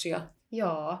muutoksia.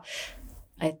 Joo.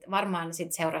 Et varmaan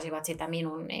sit seurasivat sitä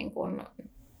minun niin kun,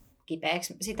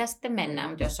 kipeäksi sitä sitten mennään,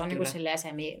 mutta jos on niin kun, silleen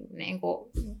semi niin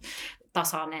kun,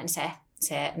 tasainen se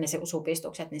ne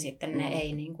supistukset, niin sitten ne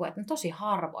ei niinku, että ne tosi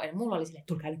harvoin. Mulla oli silleen,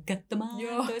 tulkaa nyt katsomaan,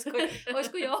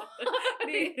 olisiko jo,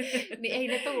 niin ei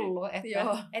ne tullut.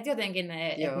 Että jotenkin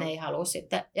ne ei halua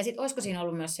sitten. Ja sitten olisiko siinä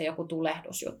ollut myös se joku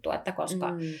tulehdusjuttu, että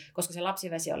koska se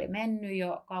lapsivesi oli mennyt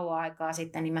jo kauan aikaa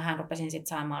sitten, niin mähän rupesin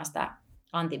sitten saamaan sitä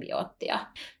antibioottia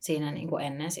siinä niinku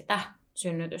ennen sitä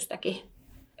synnytystäkin,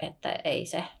 että ei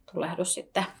se tulehdus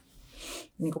sitten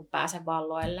niinku pääse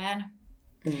valloilleen.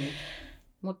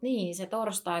 Mutta niin, se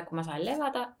torstai, kun mä sain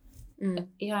levätä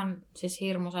ihan siis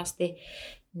hirmusasti,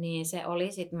 niin se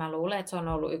oli sitten, mä luulen, että se on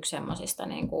ollut yksi semmosista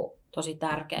niinku tosi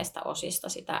tärkeistä osista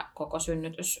sitä koko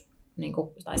synnytys,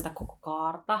 niinku, tai sitä koko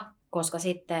kaarta, koska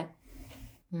sitten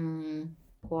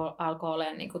kun alkoi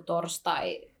olemaan niinku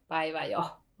torstai-päivä jo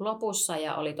lopussa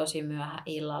ja oli tosi myöhä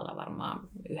illalla, varmaan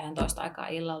 11 aikaa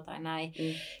illalla tai näin,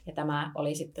 ja tämä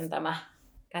oli sitten tämä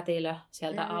kätilö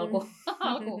sieltä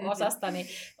alkuosasta, niin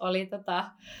oli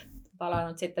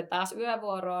palannut sitten taas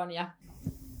yövuoroon ja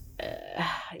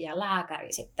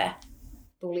lääkäri sitten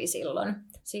tuli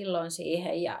silloin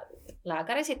siihen ja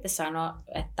lääkäri sitten sanoi,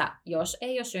 että jos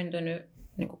ei ole syntynyt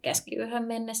niin kuin keskiyöhön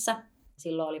mennessä,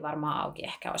 silloin oli varmaan auki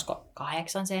ehkä olisiko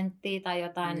 8 senttiä tai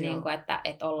jotain, niin kuin,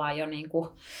 että ollaan jo niin kuin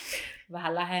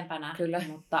vähän lähempänä, kyllä.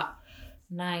 Mutta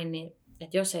näin, niin,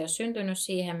 että jos ei ole syntynyt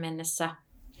siihen mennessä,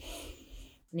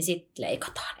 niin sitten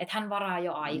leikataan. Että hän varaa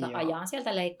jo ajan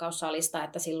sieltä leikkaussalista,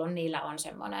 että silloin niillä on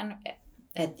semmoinen,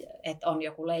 että on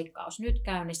joku leikkaus nyt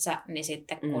käynnissä, niin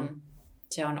sitten kun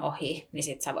se on ohi, niin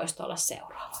sitten sä voisit olla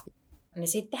seuraava. Niin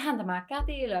sittenhän tämä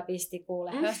kätilö pisti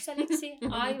kuule hösseliksi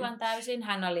aivan täysin.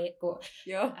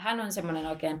 Hän on semmoinen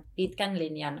oikein pitkän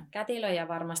linjan kätilö ja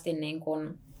varmasti niin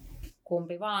kuin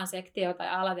kumpi vaan, sektio tai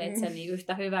alateitse, niin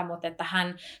yhtä hyvä, mutta että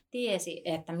hän tiesi,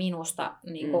 että minusta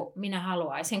niin kuin minä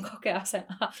haluaisin kokea sen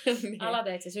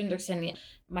alateitse syntyksen, niin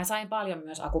mä sain paljon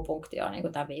myös akupunktioa niin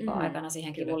kuin tämän viikon aikana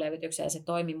siihen kivunlevitykseen, ja se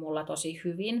toimi mulla tosi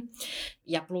hyvin.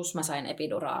 Ja plus mä sain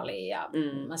epiduraalia ja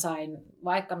mä sain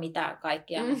vaikka mitä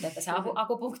kaikkia, mutta että se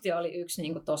akupunktio oli yksi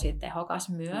niin kuin tosi tehokas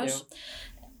myös.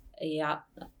 Ja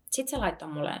sitten se laittoi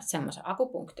mulle semmoisen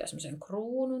akupunktio, semmoisen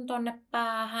kruunun tonne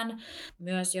päähän.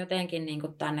 Myös jotenkin niin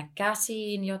kuin tänne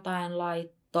käsiin jotain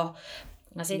laitto.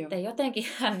 Ja sitten jotenkin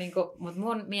hän, niin kuin, mutta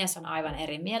mun mies on aivan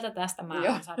eri mieltä tästä. Mä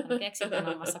oon saattanut keksiä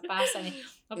tämän omassa päässäni.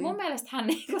 Mutta mun mielestä hän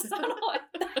niin kuin sanoi,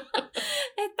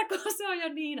 että kun se on jo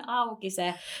niin auki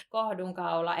se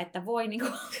kohdunkaula, että voi niin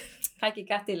kuin kaikki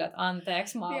kätilöt,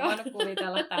 anteeksi, mä oon voinut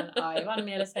kuvitella tämän aivan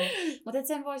mielessäni. Mutta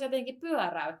sen voisi jotenkin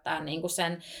pyöräyttää niin kuin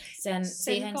sen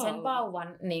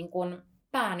vauvan niin kuin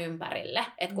pään ympärille.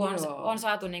 Että kun on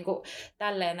saatu niin kuin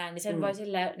tälleen näin, niin sen voi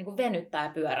silleen niin kuin venyttää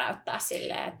ja pyöräyttää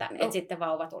silleen, että et sitten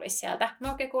vauva tulisi sieltä.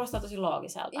 No okei, kuulostaa tosi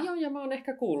loogiselta. Joo, ja mä oon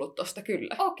ehkä kuullut tosta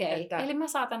kyllä. Okei, eli mä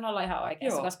saatan olla ihan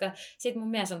oikeassa, koska sit mun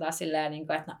mies on taas silleen, niin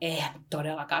kuin, että no ei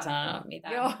todellakaan sanonut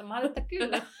mitään. Mutta mä olin, että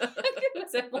kyllä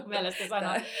se mun mielestä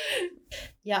sanoi.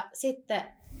 Ja sitten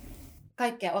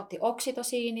kaikkea otti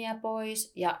oksitosiinia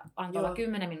pois ja antoi olla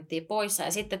 10 minuuttia poissa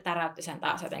ja sitten täräytti sen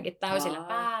taas jotenkin täysillä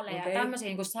päälle. Ja tämmöisiä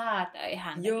niin kuin säätöjä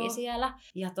hän teki siellä.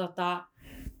 Ja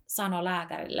sanoi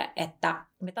lääkärille, että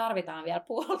me tarvitaan vielä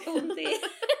puoli tuntia.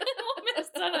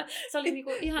 Se oli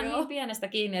niinku ihan niin pienestä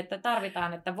kiinni, että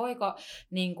tarvitaan, että voiko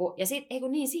niinku, ja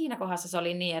siinä kohdassa se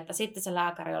oli niin, että sitten se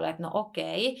lääkäri oli, että no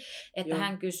okei, että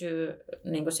hän kysyy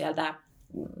niinku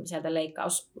sieltä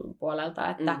leikkauspuolelta,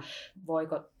 että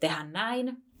voiko tehdä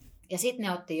näin. Ja sitten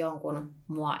ne otti jonkun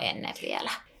mua ennen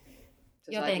vielä.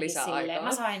 Jotenkin silleen.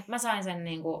 Mä sain sen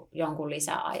niinku jonkun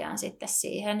lisäajan sitten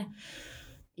siihen.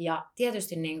 Ja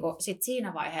tietysti niinku sit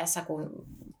siinä vaiheessa, kun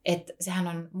sehän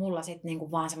on mulla sit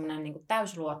niinku vaan semmoinen niinku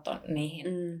täysluotto niihin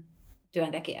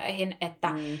työntekijöihin,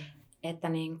 että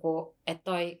niinku, et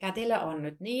toi kätilö on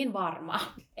nyt niin varma,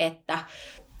 että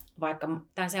vaikka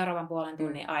tämän seuraavan puolen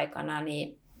tunnin aikana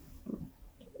niin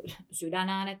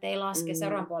sydänäänet ei laske,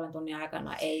 seuraavan puolen tunnin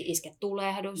aikana ei iske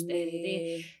tulehdus.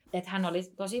 Että hän oli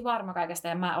tosi varma kaikesta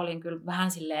ja mä olin kyllä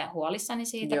vähän silleen huolissani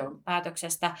siitä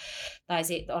päätöksestä. Tai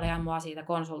olihan mua siitä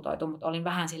konsultoitu, mutta olin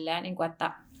vähän silleen, niin kuin,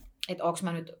 että onko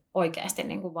mä nyt oikeasti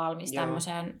niin kuin valmis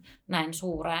tämmöiseen näin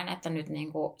suureen, että nyt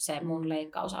niin kuin se mun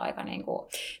leikkausaika niin kuin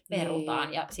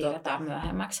perutaan ja siirretään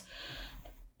myöhemmäksi.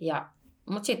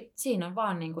 Mutta siinä on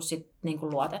vaan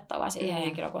niinku luotettava siihen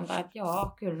henkilökuntaan, että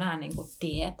joo, kyllä nämä niinku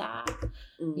tietää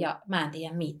ja mä en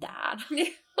tiedä mitään.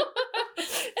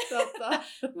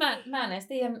 Mä en edes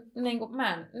tiedä,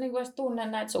 mä en edes tunne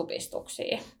näitä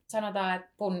supistuksia. Sanotaan, että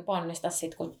ponnista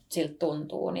sit kun siltä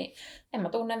tuntuu, niin en mä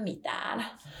tunne mitään.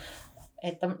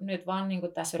 Että nyt vaan niinku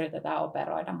tässä yritetään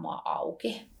operoida mua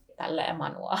auki tälleen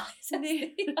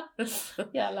manuaalisesti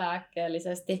ja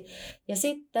lääkkeellisesti. Ja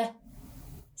sitten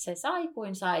se sai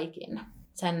kuin saikin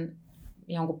sen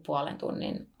jonkun puolen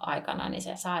tunnin aikana, niin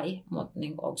se sai, mutta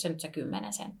niin onko se nyt se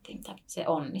 10 senttiä, mitä se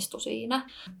onnistui siinä.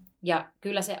 Ja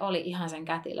kyllä se oli ihan sen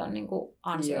kätilön niin kuin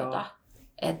ansiota.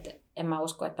 Että en mä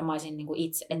usko, että mä olisin niin kuin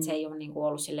itse, että se ei ole niin kuin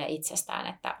ollut silleen itsestään,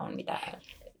 että on mitään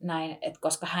näin, että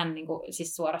koska hän niin kuin,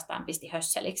 siis suorastaan pisti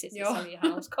hösseliksi, siis se oli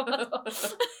ihan uskomaton.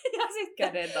 Ja sitten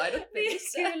kädentaidot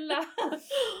pelissä. Kyllä.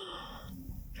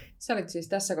 Sä olit siis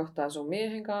tässä kohtaa sun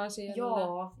miehen kanssa siellä.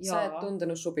 Joo. Sä et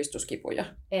tuntenut supistuskipuja.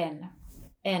 En.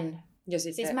 Ja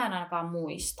sitten... Siis mä en ainakaan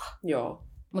muista. Joo.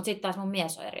 Mutta sitten taas mun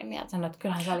mies on eri mieltä. Sanoi, että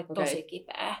kyllähän sä olit tosi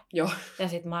kipeä. Joo. Ja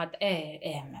sitten mä ajattelin, että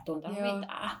en mä tuntenut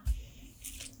mitään.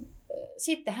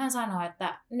 Sitten hän sanoi,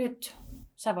 että nyt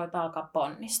sä voit alkaa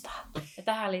ponnistaa. Ja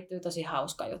tähän liittyy tosi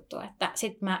hauska juttu, että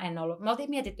sit mä en ollut, me oltiin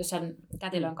mietitty sen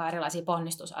kätilön kanssa erilaisia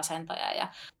ponnistusasentoja ja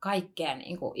kaikkea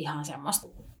niinku ihan semmoista,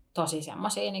 tosi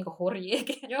semmoisia niinku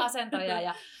hurjiakin asentoja.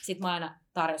 Ja sit mä aina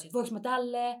tarjosin, että voiko mä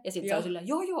tälleen? Ja sit se oli silleen,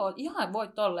 joo, ihan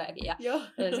voit tolleenkin. Ja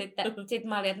sitten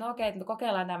mä olin, että no okei, että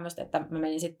kokeillaan tämmöistä, että mä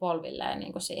menin sit polvilleen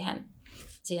niinku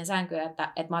siihen sänkyyn,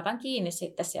 että mä otan kiinni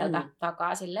sitten sieltä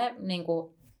takaa silleen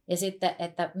niinku. Ja sitten,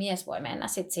 että mies voi mennä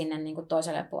sitten sinne niin kuin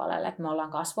toiselle puolelle, että me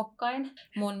ollaan kasvokkain.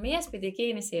 Mun mies piti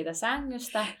kiinni siitä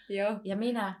sängystä ja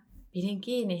minä pidin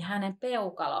kiinni hänen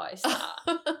peukaloistaan.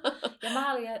 Ja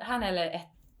mä olin hänelle,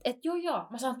 että joo,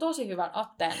 mä saan tosi hyvän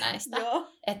otteen näistä.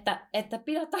 Että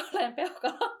pidä tolleen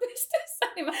peukalon pystyssä,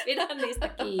 niin mä pidän niistä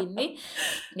kiinni.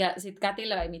 Ja sit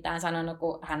kätilö ei mitään sanonut,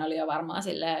 kun hän oli jo varmaan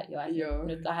silleen, että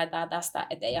nyt lähdetään tästä,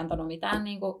 että ei antanut mitään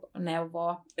niinku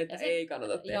neuvoa. Että ei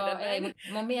kannata tehdä näin. Ei,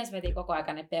 mun mies veti koko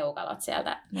ajan ne peukalot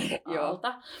sieltä niinku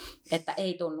alta, että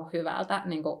ei tunnu hyvältä.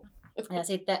 Niinku. Ja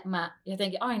sitten mä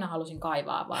jotenkin aina halusin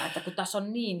kaivaa vaan, että kun tässä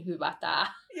on niin hyvä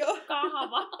tää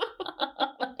kahva.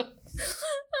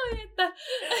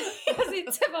 Ja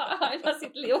sitten se vaan aina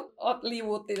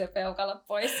liuutti ne peukalot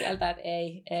pois sieltä, että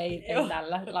ei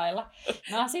tällä lailla.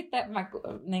 No sitten mä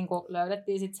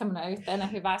löydettiin sitten semmoinen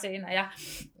yhteinen hyvä siinä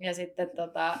ja sitten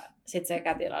sit se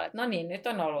kätilö oli, että no niin, nyt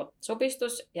on ollut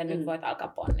supistus ja nyt voit alkaa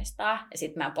ponnistaa. Ja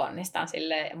sitten mä ponnistan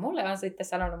silleen. Ja mulle on sitten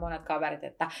sanonut monet kaverit,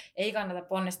 että ei kannata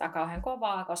ponnistaa kauhean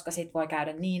kovaa, koska sit voi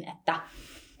käydä niin,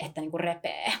 että niinku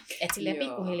repee. Että silleen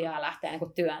pikkuhiljaa lähtee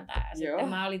niinku työntää. Ja sitten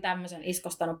mä olin tämmöisen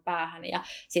iskostanut päähän ja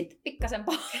sitten pikkasen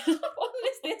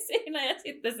ponnistin siinä ja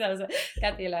sitten se on se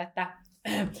kätilö, että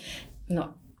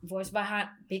no vois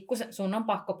vähän pikkusen, sun on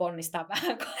pakko ponnistaa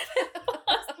vähän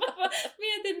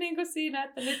mietin niinku siinä,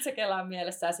 että nyt se kelaa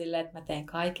mielessään silleen, että mä teen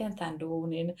kaiken tämän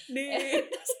duunin. Niin.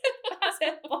 Että se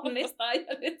pääsee ponnistaa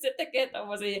ja nyt se tekee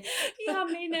tommosia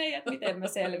ihan minejä, että miten me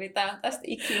selvitään tästä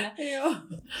ikinä.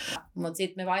 Mutta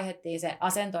sitten me vaihdettiin se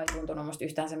asento, ei tuntunut musta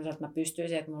yhtään semmoiselta, että mä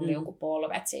pystyisin, että mulla oli joku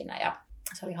polvet siinä ja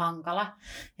se oli hankala.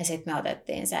 Ja sitten me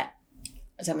otettiin se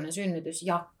semmoinen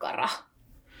synnytysjakkara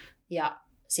ja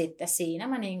sitten siinä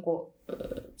mä niinku,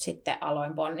 sitten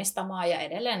aloin ponnistamaan ja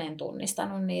edelleen en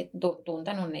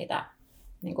tuntenut niitä,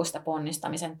 niinku sitä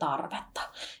ponnistamisen tarvetta.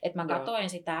 Et mä katsoin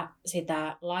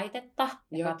sitä laitetta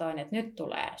ja katsoin, että nyt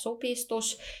tulee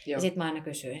supistus. Ja sitten mä aina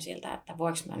kysyin siltä, että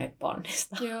voiko mä nyt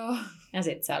ponnistaa. Ja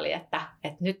sitten se oli, että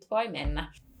nyt voi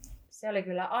mennä. Se oli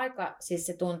kyllä aika, siis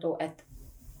se tuntuu, että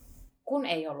kun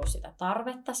ei ollut sitä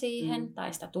tarvetta siihen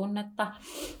tai sitä tunnetta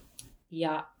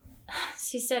ja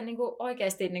siis se niinku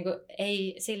oikeasti niinku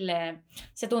ei silleen,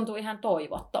 se tuntuu ihan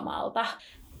toivottomalta,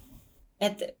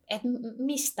 että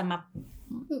mistä mä,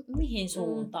 mihin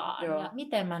suuntaan ja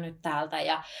miten mä nyt täältä.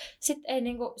 Ja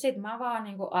sit mä vaan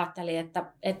niinku ajattelin, että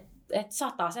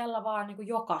satasella vaan niinku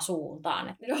joka suuntaan.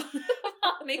 Että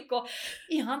niinku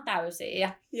ihan täysin.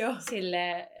 Ja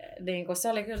silleen, niinku, se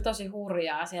oli kyllä tosi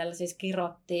hurjaa. Siellä siis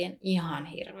kirottiin ihan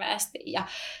hirveästi. Ja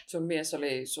sun mies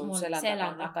oli sun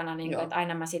selän takana niinku, että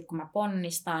aina kun mä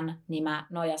ponnistan, niin mä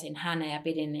nojasin häneen ja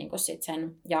pidin niinku sit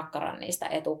sen jakkaran niistä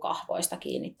etukahvoista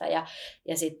kiinni.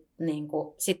 Ja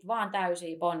sit vaan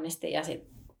täysin ponnistin ja sit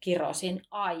kirosin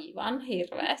aivan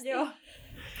hirveästi.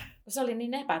 Se oli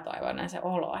niin epätoivoinen se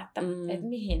olo, että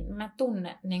mihin mä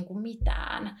tunne niinku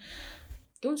mitään.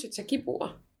 Tunsit se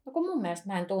kipua? No kun mun mielestä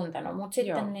mä en tuntenut, mutta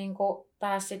sitten niinku,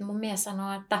 taas sit mun mies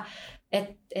sanoi,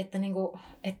 että niinku,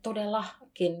 et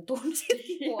todellakin tunsit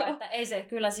kipua. Että ei se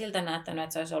kyllä siltä näyttänyt,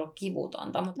 että se olisi ollut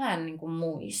kivutonta, mutta mä en niinku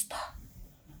muista.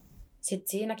 Sitten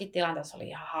siinäkin tilanteessa oli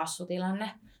ihan hassu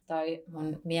tilanne. toi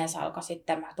mun mies alkoi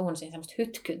sitten, mä tunsin semmoista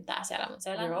hytkyntää siellä mun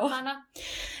selän takana.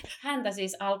 Häntä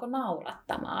siis alkoi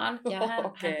naurattamaan. Ja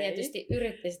hän tietysti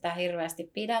yritti sitä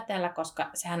hirveästi pidätellä, koska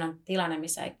sehän on tilanne,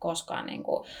 missä ei koskaan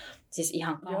niinku, siis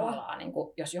ihan kamalaa,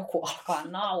 niinku, jos joku alkaa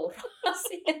nauraa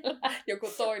siellä. Joku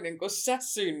toinen, kun sä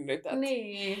synnytät.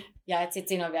 Niin. Ja sitten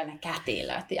siinä on vielä ne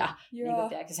kätilöt ja niinku,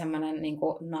 tiedätkö, semmoinen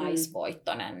niinku,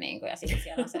 naisvoittonen. Niinku, ja sitten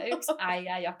siellä on se yksi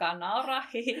äijä, joka nauraa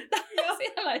hiihtää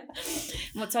siellä.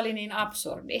 Mutta se oli niin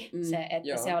absurdi, se,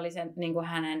 että se oli se, niinku,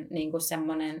 hänen niinku,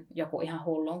 semmoinen joku ihan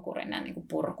hullunkurinen niinku,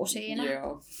 purku siinä.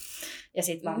 Joo. Ja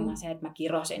sitten varmaan se, että mä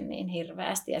kirosin niin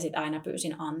hirveästi ja sitten aina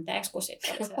pyysin anteeksi, kun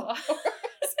sitten oli se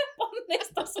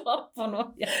ponnistus loppunut.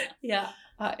 Ja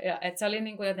et se oli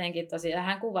niinku jotenkin tosi, ja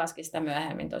hän kuvasikin sitä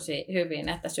myöhemmin tosi hyvin,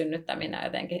 että synnyttäminen on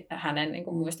jotenkin hänen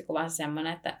niinku muistikuvansa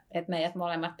semmoinen, että meidät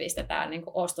molemmat pistetään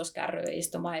niinku ostoskärryyn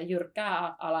istumaan ja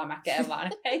jyrkkää alamäkeen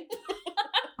vaan heittää.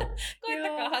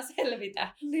 Koittakaa selvitä.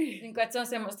 Niin, että se on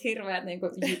semmoista hirveät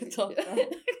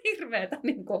hirveätä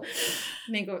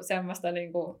semmoista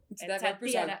sitä ei voi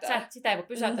pysäyttää. Sitä ei voi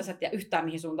pysäyttää, sä et tiedä yhtään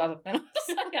mihin suuntaan olet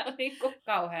menossa ja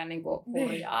kauhean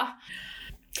hurjaa.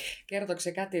 Kertoiko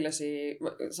se kätilösi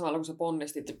samalla kun sä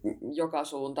ponnistit joka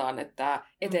suuntaan, että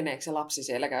eteneekö se lapsi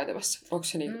siellä käytävässä? Onko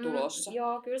se tulossa?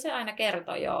 Joo, kyllä se aina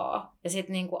kertoi, joo. Ja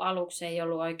sitten aluksi ei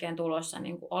ollut oikein tulossa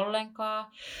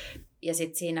ollenkaan. Ja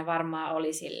sitten siinä varmaan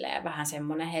oli vähän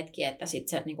semmoinen hetki, että sitten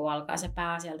se alkaa se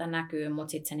pää sieltä näkyy,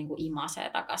 mutta sitten se imasee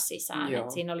takaisin sisään.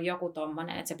 Et siinä oli joku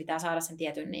tommonen, että se pitää saada sen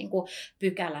tietyn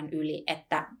pykälän yli,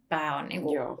 että pää on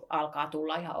alkaa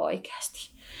tulla ihan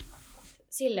oikeasti.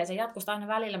 Silleen se jatkui aina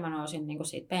välillä. Mä nousin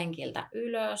siitä penkiltä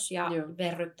ylös ja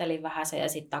verryttelin vähän sen ja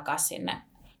sitten takaisin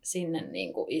sinne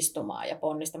istumaan ja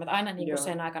ponnistamaan. Aina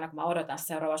sen aikana, kun mä odotan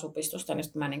seuraavaa supistusta, niin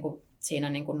mä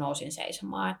siinä nousin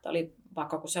seisomaan. Että oli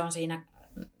pakko, kun se on siinä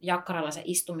jakkaralla se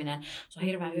istuminen, se on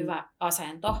hirveän hyvä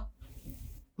asento,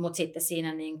 mutta sitten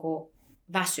siinä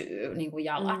väsyy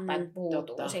jalat tai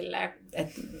puutuu silleen.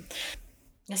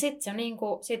 Ja sitten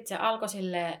se alkoi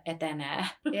silleen etenee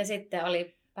ja sitten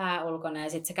oli pää ulkona ja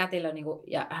sitten se kätilö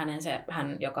ja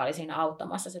hän, joka oli siinä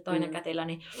auttamassa, se toinen kätilö,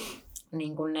 niin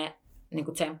ne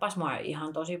tsemppasi mua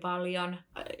ihan tosi paljon.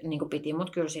 Piti mut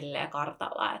kyllä silleen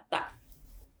kartalla, että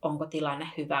onko tilanne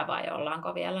hyvä vai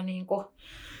ollaanko vielä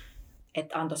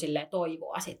että antoi silleen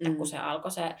toivoa sitten, kun se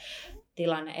alkoi se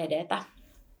tilanne edetä.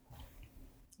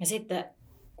 Ja sitten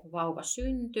kun vauva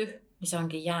syntyi, niin se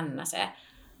onkin jännä se,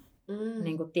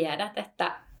 tiedät,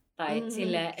 että tai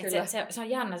silleen, että se on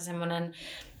jännä semmoinen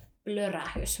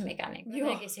plörähys, mikä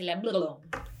jotenkin silleen blum.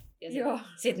 Ja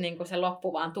sitten se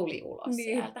loppu vaan tuli ulos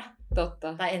sieltä.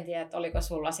 Totta. Tai en tiedä, että oliko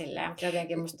sulla silleen, mutta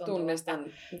jotenkin musta tuntuu, tunnistan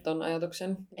ton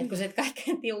ajatuksen. Että kun se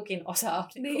kaikkein tiukin osa on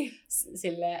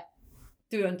silleen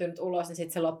työntynyt ulos, niin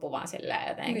sitten se loppu vaan silleen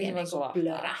jotenkin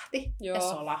plörähti ja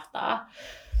solahtaa.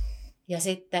 Ja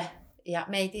sitten, ja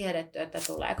me ei tiedetty, että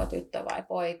tuleeko tyttö vai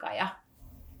poika.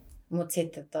 Mutta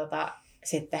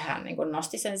sitten hän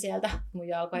nosti sen sieltä mun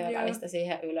jalkojen välistä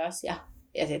siihen ylös ja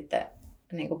sitten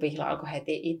Pihla alkoi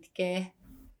heti itkeä.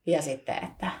 Ja sitten,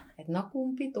 että no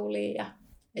kumpi tuli. Ja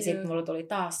sitten mulla tuli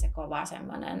taas se kova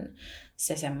semmoinen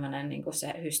se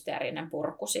hysteerinen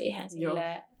purku siihen.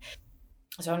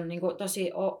 Se on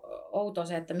tosi outo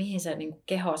se, että mihin se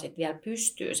keho sit vielä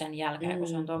pystyy sen jälkeen, kun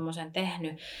se on tommosen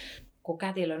tehnyt. Kun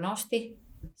kätilö nosti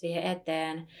siihen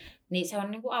eteen, niin se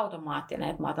on automaattinen,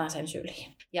 että mä otan sen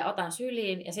syliin. Ja otan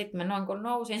syliin ja sitten mä kun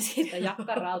nousin siitä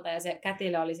jakkaralta ja se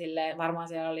kätilö oli silleen, varmaan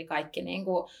siellä oli kaikki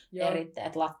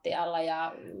eritteet lattialla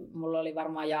ja mulla oli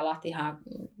varmaan jalat ihan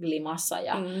limassa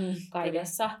ja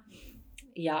kaikessa.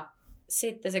 Ja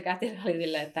sitten se kätilö oli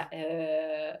silleen, että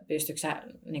pystytkö sä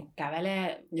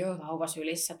kävelee vauva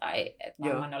sylissä tai että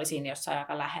varmaan ne oli siinä jossain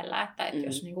aika lähellä, että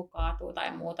jos kaatuu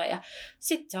tai muuta. Ja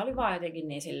sitten se oli vaan jotenkin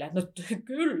niin silleen, että no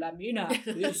kyllä minä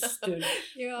pystyn.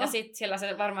 Ja sitten siellä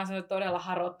se varmaan se todella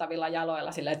harottavilla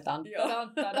jaloilla silleen,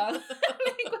 tadan,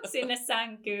 sinne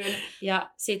sänkyyn.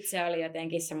 Ja sitten se oli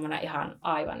jotenkin semmoinen ihan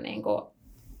aivan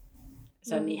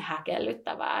se on niin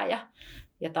häkellyttävää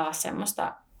ja taas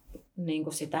semmoista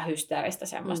sitä hysteeristä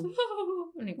semmoista,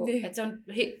 että se on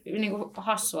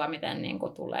hassua, miten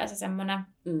tulee se semmoinen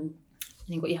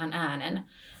ihan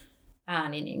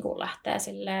ääni lähtee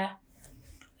silleen,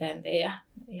 en tiedä,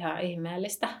 ihan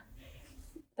ihmeellistä.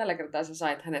 Tällä kertaa sä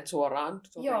sait hänet suoraan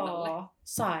sun rinnalle. Joo,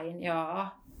 sain, joo.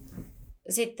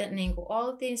 Sitten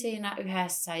oltiin siinä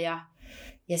yhdessä ja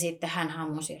sitten hän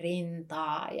hammusi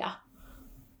rintaa ja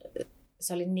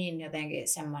se oli niin jotenkin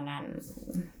semmoinen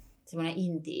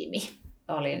intiimi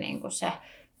oli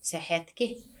se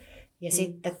hetki. Ja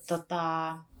sitten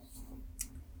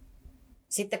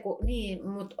kun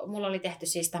mulla oli tehty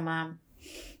siis tämä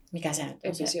mikä se nyt on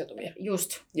episiotomia. Just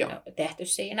Joo. tehty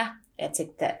siinä. Että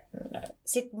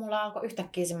sitten mulla alkoi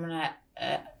yhtäkkiä semmoinen,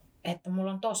 että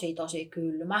mulla on tosi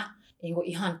kylmä. Niin kuin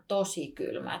ihan tosi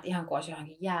kylmä, että ihan kuin olisi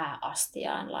johonkin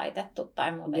jääastiaan laitettu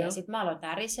tai muuta. Joo. Ja sitten mä aloin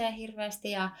tärisee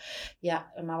hirveästi ja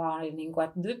mä vaan olin niin kuin,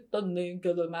 että nyt on niin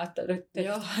kylmä, että nyt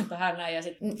tähän näin.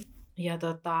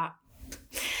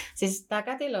 Siis tämä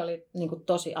kätilö oli niinku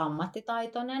tosi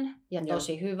ammattitaitoinen ja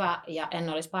tosi hyvä ja en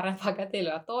olisi parempaa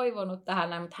kätilöä toivonut tähän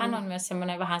näin, mutta hän on myös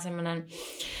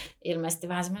ilmeisesti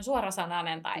vähän semmoinen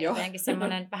suorasanainen tai jotenkin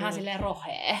semmoinen vähän silleen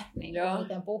rohea, niin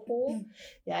miten puhuu.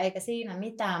 Ja eikä siinä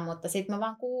mitään, mutta sitten mä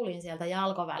vaan kuulin sieltä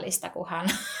jalkovälistä, kun hän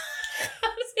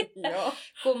sitten,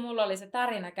 kun mulla oli se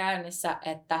tarina käynnissä,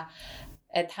 että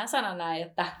hän sanoi näin,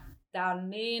 että tää on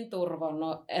niin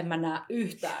turvonnut, en mä näe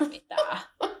yhtään mitään.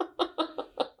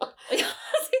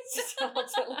 Olet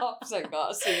se lapsen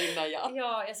kanssa siinä.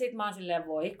 Joo, ja sit mä oon silleen,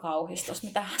 voi kauhistus,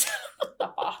 mitähän siellä on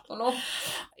tapahtunut.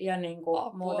 Ja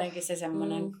niinku, muutenkin se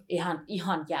semmonen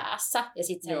ihan jäässä. Ja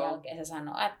sit sen jälkeen se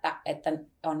sanoo, että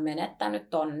on menettänyt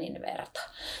tonnin verta.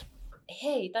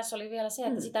 Hei, tässä oli vielä se,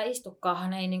 että sitä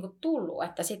istukkaahan ei niinku tullut,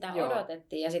 että sitä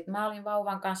odotettiin. Ja sitten mä olin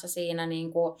vauvan kanssa siinä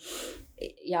niinku,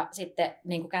 ja sitten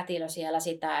niinku kätilö siellä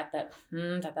sitä, että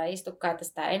tätä istukkaa, että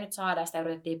sitä ei nyt saada, sitä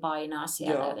yritettiin painaa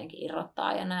sieltä jotenkin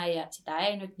irrottaa ja näin, ja sitä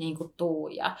ei nyt niinku tuu.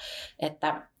 Ja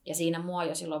siinä mua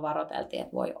jo silloin varoiteltiin,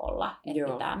 että voi olla,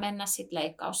 että pitää mennä sitten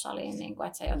leikkaussaliin, niinku,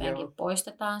 että se jotenkin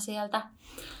poistetaan sieltä.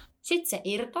 Sitten se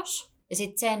irtos, ja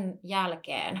sitten sen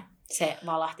jälkeen se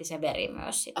valahti se veri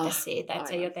myös sitten siitä, että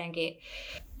se jotenkin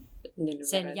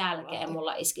sen jälkeen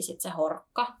mulla iski sitten se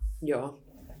horkka. Joo.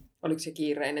 Oliko se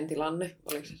kiireinen tilanne?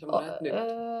 Oliko se semmoinen, että nyt?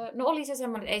 No oli se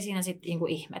semmoinen, että ei siinä sitten niinku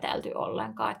ihmetelty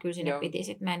ollenkaan, että kyllä sinne piti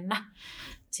sitten mennä.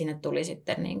 Sinne tuli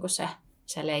sitten niinku se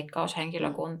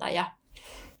leikkaushenkilökunta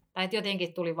tai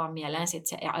jotenkin tuli vaan mieleen sit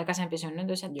se aikaisempi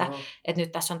synnytys, että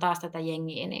nyt tässä on taas tätä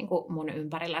jengiä niin kuin mun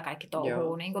ympärillä ja kaikki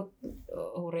touhuu niin kuin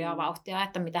hurjaa vauhtia,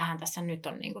 että mitähän tässä nyt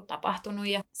on niin kuin tapahtunut.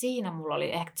 Ja siinä mulla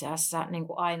oli ehkä niin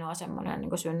kuin ainoa semmoinen niin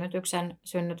kuin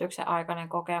synnytyksen aikainen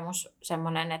kokemus,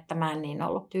 semmoinen, että mä en niin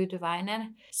ollut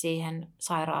tyytyväinen siihen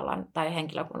sairaalan tai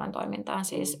henkilökunnan toimintaan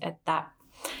siis, että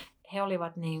he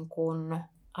olivat niin kuin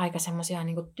aika semmoisia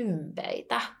niin kuin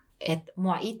tympeitä, että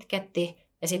mua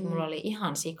itketti. Ja sitten mulla oli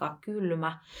ihan sika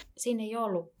kylmä. Siinä ei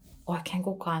ollut oikein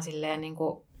kukaan silleen niin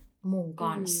kuin mun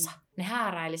kanssa. Ne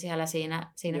hääräili siellä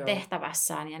siinä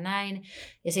tehtävässään ja näin.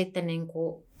 Ja sitten niin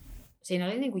kuin, siinä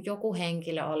oli niin kuin joku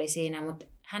henkilö oli siinä, mutta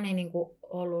hän ei niin kuin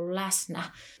ollut läsnä.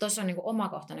 Tuossa on niin kuin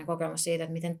omakohtainen kokemus siitä,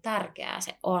 että miten tärkeää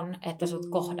se on, että sut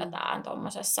kohdataan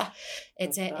tuommoisessa.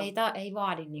 Että se ei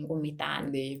vaadi niin kuin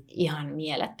mitään ihan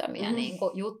mielettömiä niin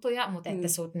kuin juttuja, mutta että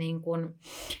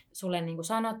sulle niin kuin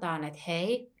sanotaan, että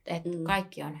hei, että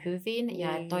kaikki on hyvin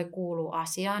ja että toi kuuluu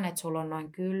asiaan, että sulla on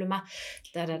noin kylmä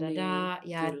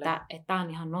ja että tää on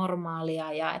ihan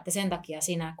normaalia ja että sen takia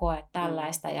sinä koet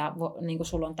tällaista ja niin kuin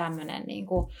sulla on tämmöinen. Niin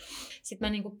sitten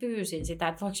mä niin kuin pyysin sitä,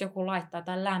 että voiko joku laittaa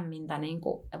jotain lämmintä niin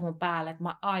kuin mun päälle, että mä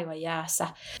oon aivan jäässä.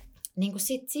 Niin kuin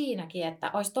sit siinäkin,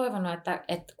 että olisi toivonut,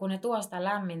 että kun ne tuo sitä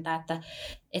lämmintä, että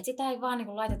sitä ei vaan niin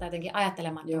kuin laiteta jotenkin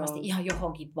ajattelemattomasti ihan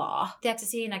johonkin vaan. Tiedätkö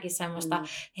siinäkin semmoista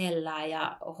hellää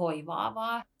ja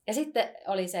hoivaavaa. Ja sitten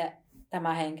oli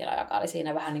tämä henkilö, joka oli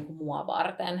siinä vähän niin kuin mua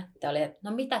varten. Että oli, että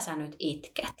no mitä sä nyt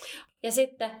itket? Ja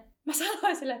sitten mä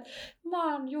sanoin sille, että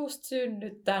mä oon just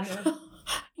synnyttänyt.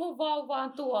 Mun vauva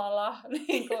on tuolla.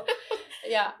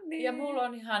 Ja mulla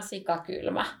on ihan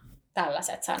sikakylmä.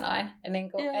 Tällaiset sanoin.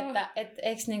 Että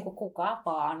eikö kukaan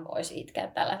vaan voisi itkeä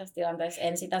tällaisessa tilanteessa.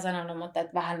 En sitä sanonut, mutta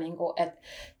vähän niin kuin, että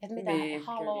mitä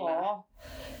haloo.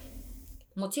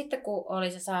 Mutta sitten kun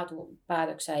oli se saatu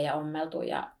päätökseen ja ommeltu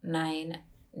ja näin,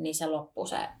 niin se loppui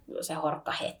se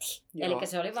horkka heti. Eli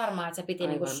se oli varmaan, että se piti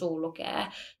niinku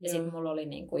sulkea. Ja sitten mulla oli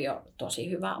niinku jo tosi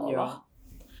hyvä olo.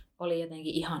 Oli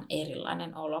jotenkin ihan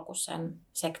erilainen olo kuin sen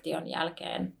sektion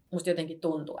jälkeen. Musta jotenkin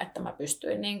tuntui, että mä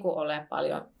pystyin niinku olemaan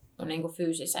paljon niinku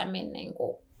fyysisemmin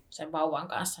niinku sen vauvan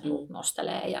kanssa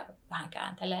nostelee ja vähän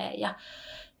kääntelee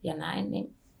ja näin.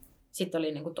 Niin sitten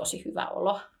oli niinku tosi hyvä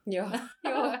olo. Joo.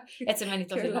 Että se meni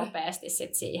tosi nopeasti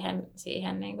sit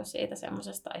siihen niinku siitä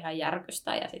semmosesta ihan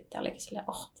järkystä ja sitten olikin silleen,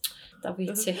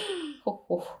 vitsi,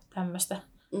 tämmöistä.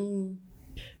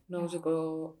 Nousiko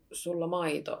sulla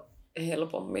maito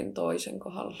helpommin toisen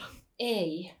kohdalla?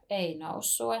 Ei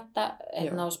noussut, että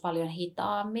nousi paljon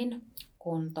hitaammin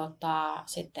kuin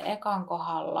sitten ekan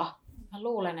kohdalla. Mä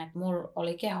luulen, että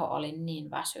keho oli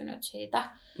niin väsynyt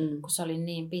siitä, kun se oli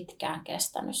niin pitkään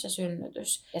kestänyt se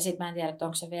synnytys. Ja sitten mä en tiedä, että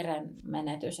onko se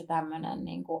verenmenetys ja tämmöinen,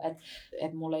 niin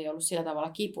että mulla ei ollut sillä tavalla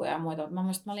kipuja ja muita. Mä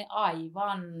muistin, että mä olin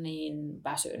aivan niin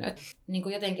väsynyt. Niin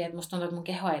kuin jotenkin, että musta tuntuu, että mun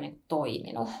keho ei niin kuin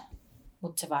toiminut.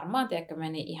 Mutta se varmaan, tiedätkö,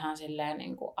 meni ihan silleen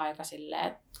niin kuin aika silleen,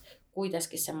 että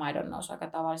kuitenkin se maidon nousi aika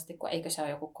tavallisesti, kun eikö se ole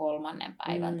joku 3.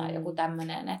 päivän tai joku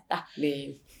tämmöinen, että...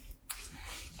 Niin.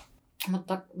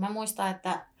 Mutta mä muistan,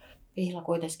 että Pihla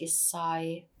kuitenkin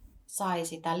sai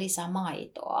sitä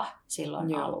lisämaitoa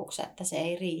silloin aluksi, että se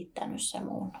ei riittänyt se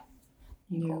mun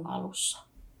niin alussa.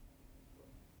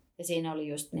 Ja siinä oli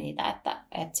just niitä, että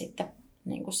sitten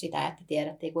niin kuin sitä, että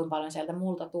tiedettiin kuinka paljon sieltä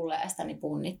multa tulee, sitä niin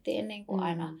punnittiin niin kuin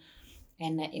aina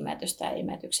ennen imetystä ja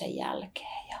imetyksen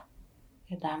jälkeen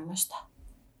ja tämmöistä.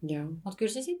 Mutta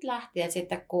kyllä se sitten lähti, että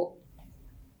sitten kun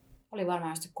oli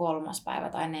varmaan just 3. päivä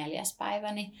tai 4.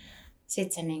 päivä, niin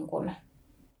sitten se niin kuin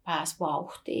pääsi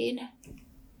vauhtiin.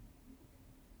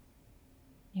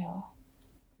 Joo.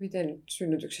 Miten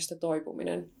synnytyksestä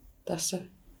toipuminen tässä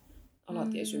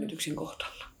alatiesynnytyksen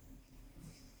kohdalla?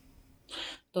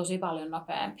 Tosi paljon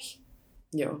nopeampi.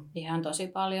 Joo. Ihan tosi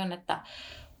paljon, että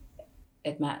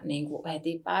mä niin kuin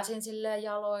heti pääsin silleen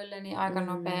jaloilleni aika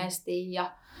nopeasti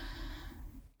ja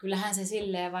kyllähän se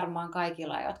silleen varmaan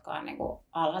kaikilla, jotka on niin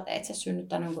alateitse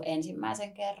synnyttänyt niin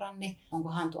ensimmäisen kerran, niin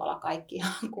onkohan tuolla kaikki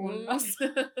ihan kunnossa.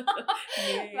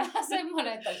 Niin. Vähän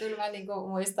semmoinen, että kyllä mä niin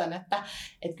muistan, että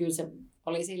kyllä se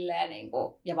oli silleen, niin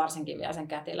kuin, ja varsinkin vielä sen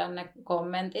kätilön ne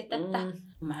kommentit, että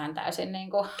mähän täysin niin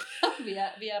kuin,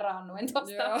 vieraannuin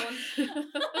tuosta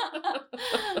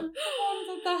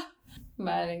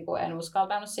Mä en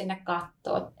uskaltanut sinne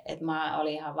katsoa. Et mä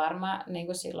olin ihan varma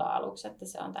niin silloin aluksi, että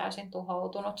se on täysin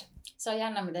tuhoutunut. Se on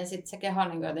jännä, miten sit se keho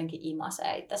niin jotenkin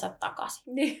imasee itsensä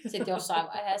takaisin. Niin. Sitten jossain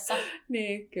vaiheessa.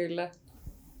 Niin, kyllä.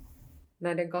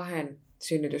 Näiden 2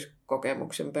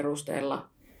 synnytyskokemuksen perusteella,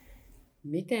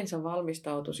 miten sä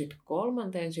valmistautuisit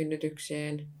 3.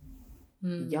 synnytykseen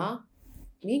ja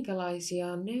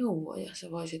minkälaisia neuvoja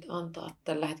sä voisit antaa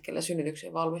tällä hetkellä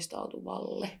synnytykseen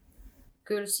valmistautuvalle?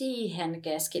 Kyllä siihen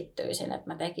keskittyisin, että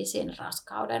mä tekisin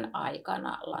raskauden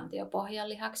aikana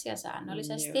lantiopohjanlihaksia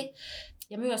säännöllisesti.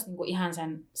 Ja myös niin kuin ihan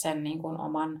sen niin kuin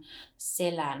oman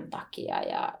selän takia.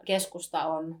 Ja keskusta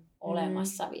on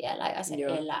olemassa vielä ja se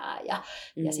elää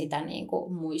ja sitä niin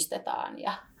kuin muistetaan.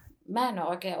 Ja mä en ole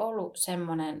oikein ollut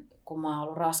semmoinen, kun mä oon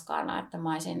ollut raskaana, että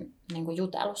mä olisin niin kuin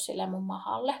jutellut sille mun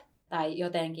mahalle. Tai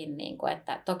jotenkin, niin kuin,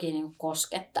 että toki niin kuin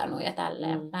koskettanut ja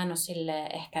tälleen. Mä en ole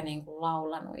silleen ehkä niin kuin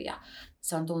laulanut ja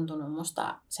se on tuntunut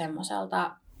musta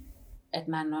semmoiselta, että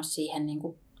mä en ole siihen niin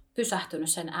kuin pysähtynyt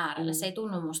sen äärelle. Se ei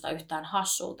tunnu musta yhtään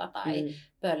hassulta tai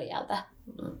pöljältä.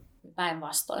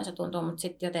 Päinvastoin se tuntuu, mutta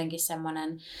sitten jotenkin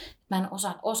semmoinen, mä en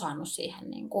osannut siihen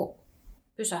niin kuin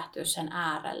pysähtyä sen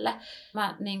äärelle.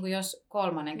 Mä niin kuin jos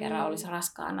 3. kerran olisi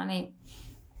raskaana, niin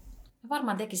mä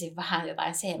varmaan tekisin vähän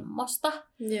jotain semmoista.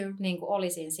 Niin kuin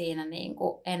olisin siinä niin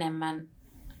kuin enemmän,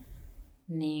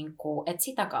 niin kuin, että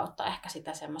sitä kautta ehkä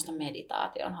sitä semmoista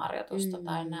meditaation harjoitusta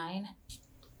tai näin.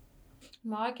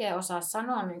 Mä oikein osaa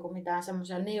sanoa niin kuin mitään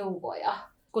semmoisia neuvoja.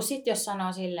 Kun sit jos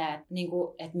sanoo silleen, että, niin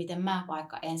kuin, että miten mä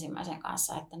vaikka ensimmäisen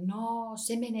kanssa, että no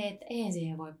se menee, että eihän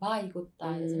siihen voi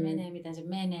vaikuttaa ja se menee miten se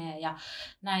menee ja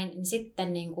näin. Niin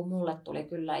sitten niin kuin mulle tuli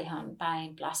kyllä ihan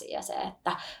päin pläsiä se,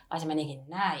 että ai se menikin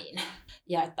näin.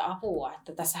 Ja että apua,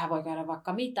 että tässähän voi käydä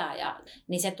vaikka mitä. Ja,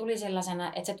 niin se tuli sellaisena,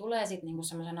 että se tulee sitten niin kuin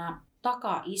semmoisena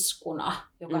takaiskuna,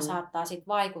 joka saattaa sitten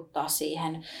vaikuttaa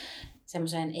siihen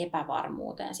semmoiseen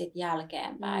epävarmuuteen sit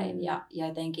jälkeenpäin ja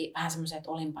jotenkin vähän semmoiseen,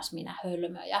 että olinpas minä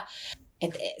hölmö. Ja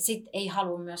sit ei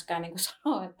halua myöskään niinku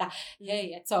sanoa, että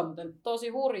hei, että se on tosi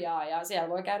hurjaa ja siellä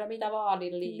voi käydä mitä vaan,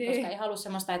 koska ei halua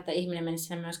semmoista, että ihminen menisi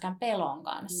sinne myöskään pelon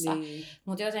kanssa.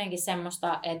 Mutta jotenkin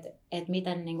semmoista, että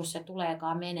miten niinku se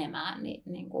tuleekaan menemään, niin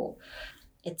niinku,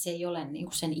 että se ei ole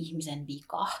niinku sen ihmisen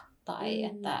vika tai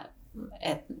että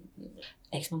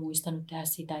eikö mä muistanut tehdä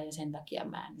sitä ja sen takia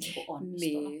mä en niin kuin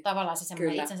onnistunut. Niin. Tavallaan se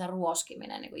semmoinen itsensä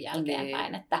ruoskiminen niin kuin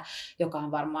jälkeenpäin, että, joka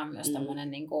on varmaan myös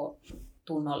tämmöinen niin kuin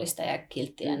tunnollista ja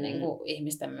kilttien niin kuin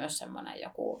ihmisten myös semmoinen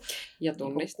joku ja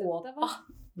tunnistettava.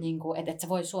 Niin kuin, että se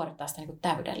voi suorittaa sitä niin kuin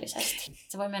täydellisesti.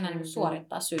 Se voi mennä niin kuin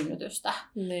suorittaa synnytystä,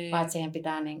 vaan että siihen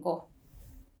pitää niin kuin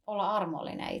olla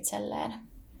armollinen itselleen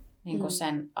niin kuin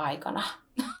sen aikana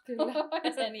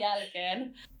ja sen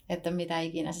jälkeen. Että mitä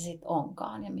ikinä se sitten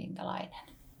onkaan ja minkälainen.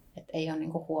 Että ei ole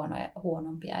niinku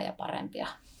huonompia ja parempia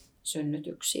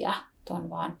synnytyksiä, on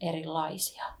vaan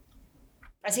erilaisia.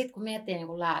 Ja sitten kun miettii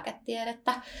niinku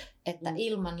lääketiedettä, että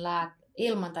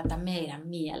ilman tätä meidän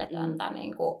mieletöntä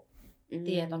niinku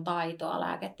tietotaitoa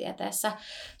lääketieteessä,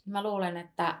 niin mä luulen,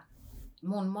 että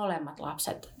mun molemmat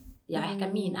lapset ja ehkä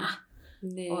minä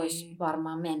olisi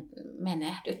varmaan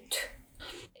menehdytty.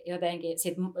 Jotenkin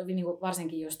sit, niin kuin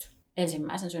varsinkin just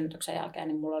ensimmäisen synnytyksen jälkeen,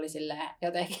 niin mulla oli silleen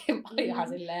jotenkin ihan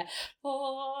silleen,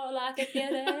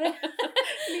 lääketiede,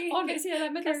 on siellä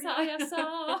me tässä ajassa.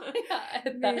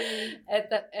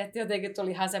 Että jotenkin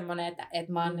tuli ihan semmoinen,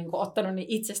 että mä oon niinku ottanut niin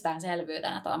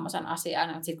itsestäänselvyytenä tuommoisen asian,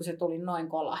 mutta sitten kun se tuli noin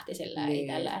kolahti silleen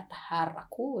itselleen, että herra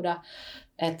kuuda,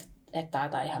 että tämä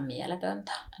on ihan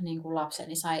mieletöntä, niin kuin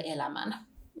lapseni sai elämän.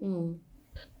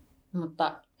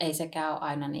 Mutta ei sekään ole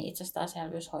aina niin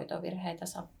itsestäänselvyys, hoitovirheitä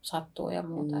sattuu ja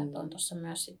muuta. Että on tuossa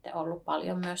myös sitten ollut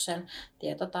paljon myös sen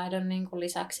tietotaidon niin kuin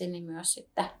lisäksi, niin myös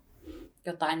sitten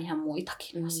jotain ihan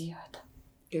muitakin asioita.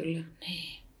 Kyllä.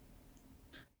 Niin.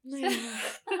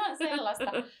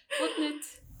 Sellaista. Mutta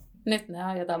nyt ne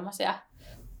on jo tommosia,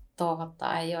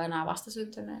 toivottaa ei ole enää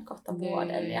vastasyntyneen kohta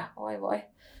vuoden ja voi.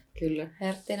 Kyllä.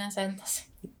 Herttinen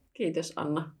sentäs. Kiitos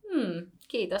Anna.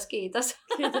 Kiitos. Kiitos,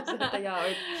 että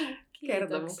jaoit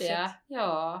kertomukset.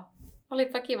 Joo.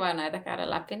 Olipa kiva näitä käydä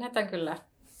läpi. Näitä on kyllä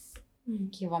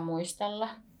kiva muistella.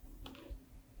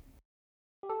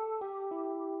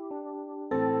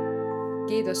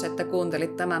 Kiitos, että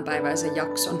kuuntelit tämänpäiväisen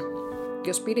jakson.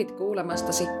 Jos pidit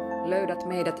kuulemastasi, löydät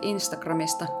meidät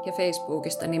Instagramista ja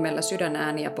Facebookista nimellä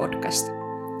Sydänääniä podcast.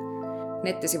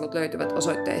 Nettisivut löytyvät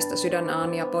osoitteesta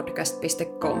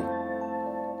sydänaaniapodcast.com.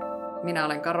 Minä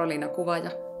olen Karoliina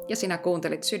Kuvaja ja sinä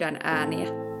kuuntelit Sydänääniä.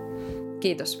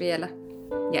 Kiitos vielä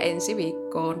ja ensi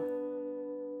viikkoon.